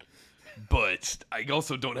bad. But I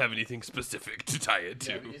also don't have anything specific to tie it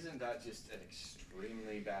to. Yeah, but isn't that just an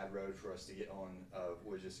extremely bad road for us to get on?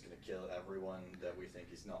 We're just gonna kill everyone that we think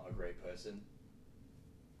is not a great person.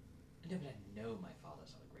 No, but I know my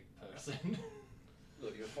father's not a great person.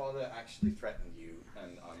 Look, your father actually threatened you,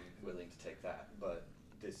 and I'm willing to take that. But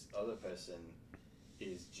this other person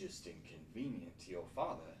is just inconvenient to your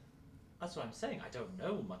father. That's what I'm saying. I don't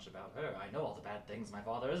know much about her. I know all the bad things my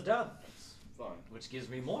father has done. That's fine. Which gives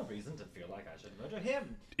me more reason to feel like I should murder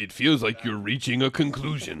him. It feels like you're reaching a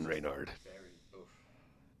conclusion, Reynard. Very. Oof.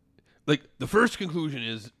 Like, the first conclusion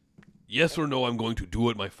is, yes or no, I'm going to do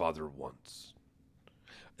what my father wants.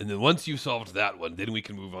 And then once you've solved that one, then we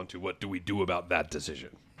can move on to what do we do about that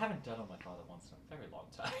decision. I haven't done what my father wants in a very long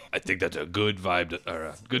time. I think that's a good vibe, or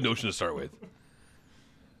a good notion to start with.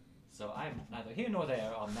 So I'm neither here nor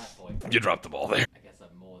there on that point. You dropped the ball there. I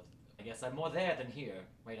guess I'm more there than here.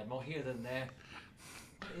 Wait, I'm more here than there.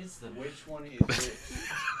 What is the Which one is which?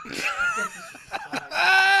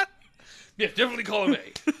 Yes, definitely call him A. I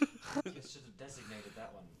should have designated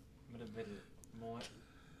that one. Would have made it more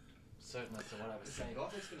certain as to what I was saying.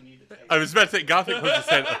 Gothic's gonna need to take. I was about to say, Gothic was just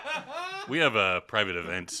said, we have a private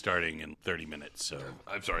event starting in 30 minutes, so.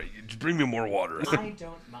 I'm sorry, just bring me more water. I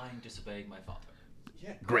don't mind disobeying my father.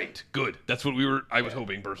 Yeah. Great, good. That's what I was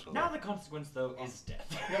hoping personally. Now the consequence, though, is death.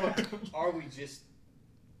 Yeah, look, are we just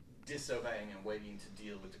disobeying and waiting to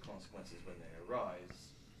deal with the consequences when they arise,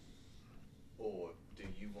 or do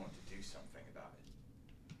you want to do something about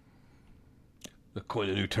it? Coin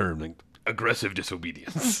a new term, like aggressive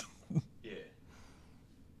disobedience. Yeah.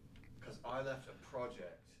 Because I left a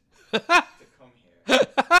project to come here.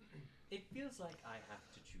 It feels like I have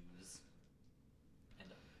to choose. And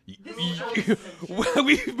Well,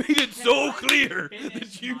 we've made it so clear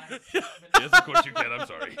that you. Yes, of course you can. I'm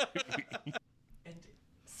sorry. And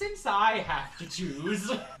since I have to choose,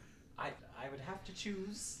 I would have to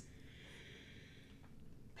choose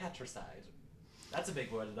patricide. That's a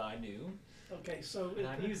big word that I knew. Okay, so And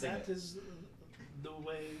I'm if using that it. is the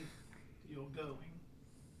way you're going,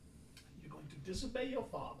 you're going to disobey your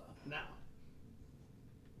father. Now,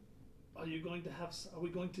 are we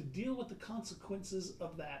going to deal with the consequences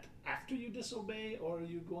of that after you disobey, or are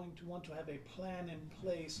you going to want to have a plan in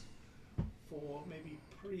place for maybe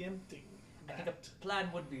preempting I that? think a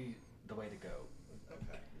plan would be the way to go.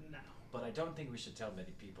 Okay. Now, but I don't think we should tell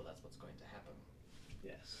many people that's what's going to happen.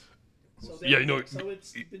 Yes. So Yeah, you know- So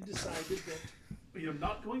it's been decided that you're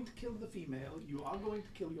not going to kill the female. You are going to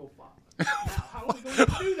kill your father. Now, how are we going to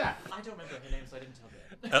do that? I don't remember her name, so I didn't tell you.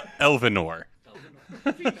 Elvenor.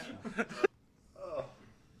 Female.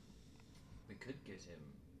 We could get him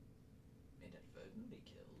inadvertently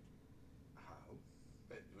killed How?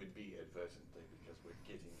 It would be advertently because we're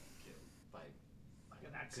getting him killed. by. Like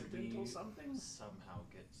an Could accident or we something? somehow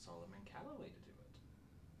get Solomon Calloway to do it?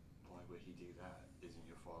 Why would he do that? Isn't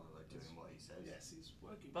your father like doing what he says? Yes, he's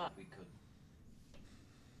working. But we could.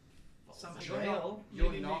 Somehow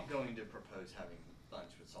You're not going to propose having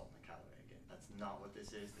lunch with Solomon Calloway again. That's not what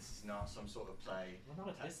this is. This is not some sort of play. Well, not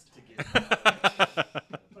at this to time.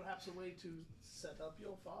 get. Perhaps a way to set up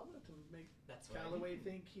your father to make That's what I Calloway mean.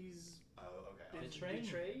 think he's Oh, okay. been Betrayed?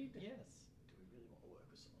 betrayed. Yes. Do we really want to work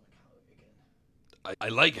with Solomon Calloway again? I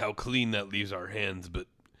like how clean that leaves our hands, but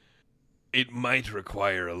it might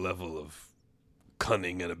require a level of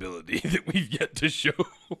cunning and ability that we've yet to show.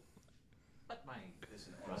 But my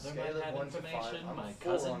Listen, on a brother scale might of have 1 to 5, information. I'm My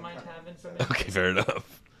 4 cousin on might cunning. have information. Okay, fair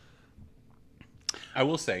enough. I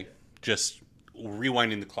will say, just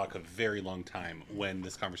rewinding the clock a very long time when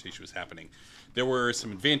this conversation was happening, there were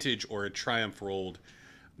some advantage or a triumph rolled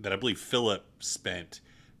that I believe Philip spent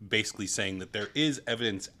basically saying that there is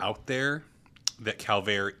evidence out there that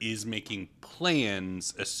Calvert is making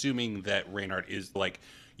plans, assuming that Reynard is like,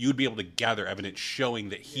 you would be able to gather evidence showing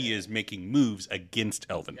that he is making moves against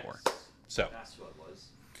Elvenor. Yes. So, That's what it was.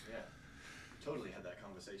 Yeah. Totally had that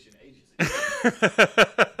conversation ages ago.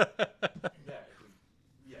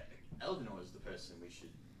 Yeah, Eldenor is the person we should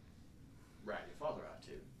rat your father out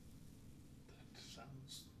to.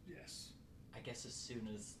 Sounds yes. I guess as soon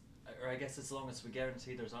as, or I guess as long as we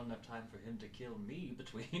guarantee there's not enough time for him to kill me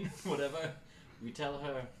between whatever we tell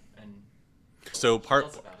her and. So she tells part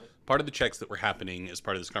about it. of the checks that were happening as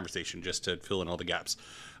part of this conversation, just to fill in all the gaps,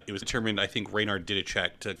 it was determined, I think Reynard did a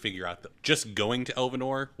check to figure out that just going to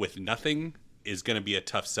Elvenor with nothing is going to be a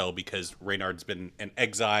tough sell because Reynard's been in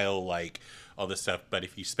exile, like all this stuff. But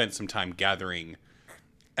if you spent some time gathering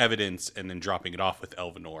evidence and then dropping it off with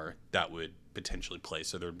Elvenor, that would potentially play.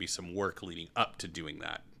 So there would be some work leading up to doing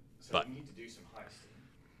that. So But we need to do some heisting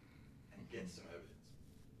and get some evidence.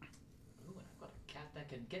 Ooh, and I've got a cat that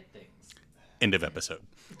can get things. end of episode.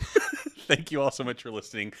 Thank you all so much for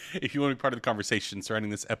listening. If you want to be part of the conversation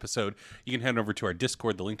surrounding this episode, you can head over to our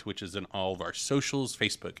Discord, the link to which is in all of our socials,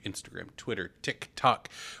 Facebook, Instagram, Twitter, TikTok.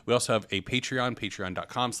 We also have a Patreon,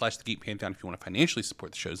 patreon.com/The Geek Pantheon. If you want to financially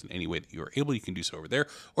support the shows in any way that you are able, you can do so over there.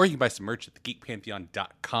 Or you can buy some merch at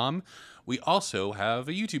thegeekpantheon.com. We also have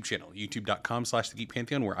a YouTube channel, youtube.com/The Geek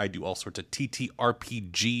Pantheon, where I do all sorts of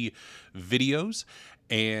TTRPG videos.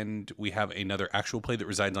 And we have another actual play that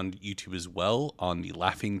resides on YouTube as well on the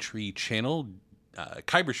Laughing Tree channel.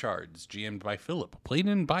 Kyber Shards, GM'd by Philip, played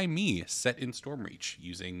in by me, set in Stormreach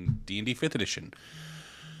using D&D 5th edition.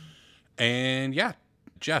 And yeah,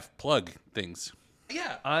 Jeff, plug things.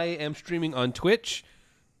 Yeah, I am streaming on Twitch.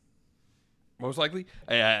 Most likely.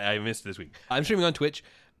 I missed this week. I'm streaming on Twitch.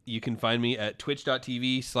 You can find me at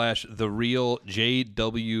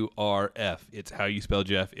twitch.tv/therealjwrf. It's how you spell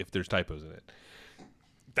Jeff if there's typos in it.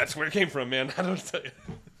 That's where it came from, man. I don't tell you.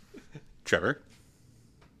 Trevor.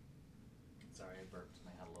 Sorry, I burped and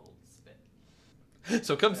I had a little spit.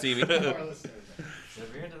 So come see me. So if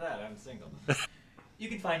you're into that, I'm single. You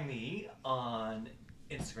can find me on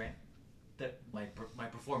Instagram, my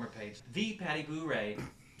performer page, the Patty Boo Ray,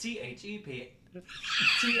 THEP.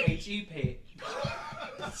 THEPATYBOUREY.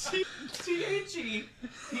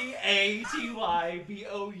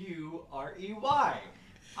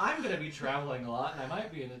 I'm going to be traveling a lot, and I might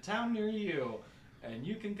be in a town near you. And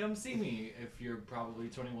you can come see me if you're probably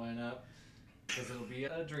 21 and up, because it'll be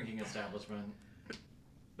at a drinking establishment.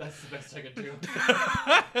 That's the best I could do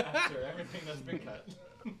after everything that's been cut.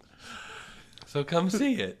 So come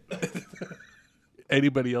see it.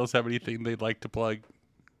 Anybody else have anything they'd like to plug?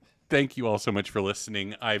 Thank you all so much for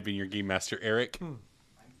listening. I've been your Game Master, Eric. I'm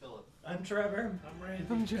Philip. I'm Trevor. I'm Randy.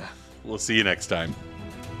 I'm Jeff. We'll see you next time.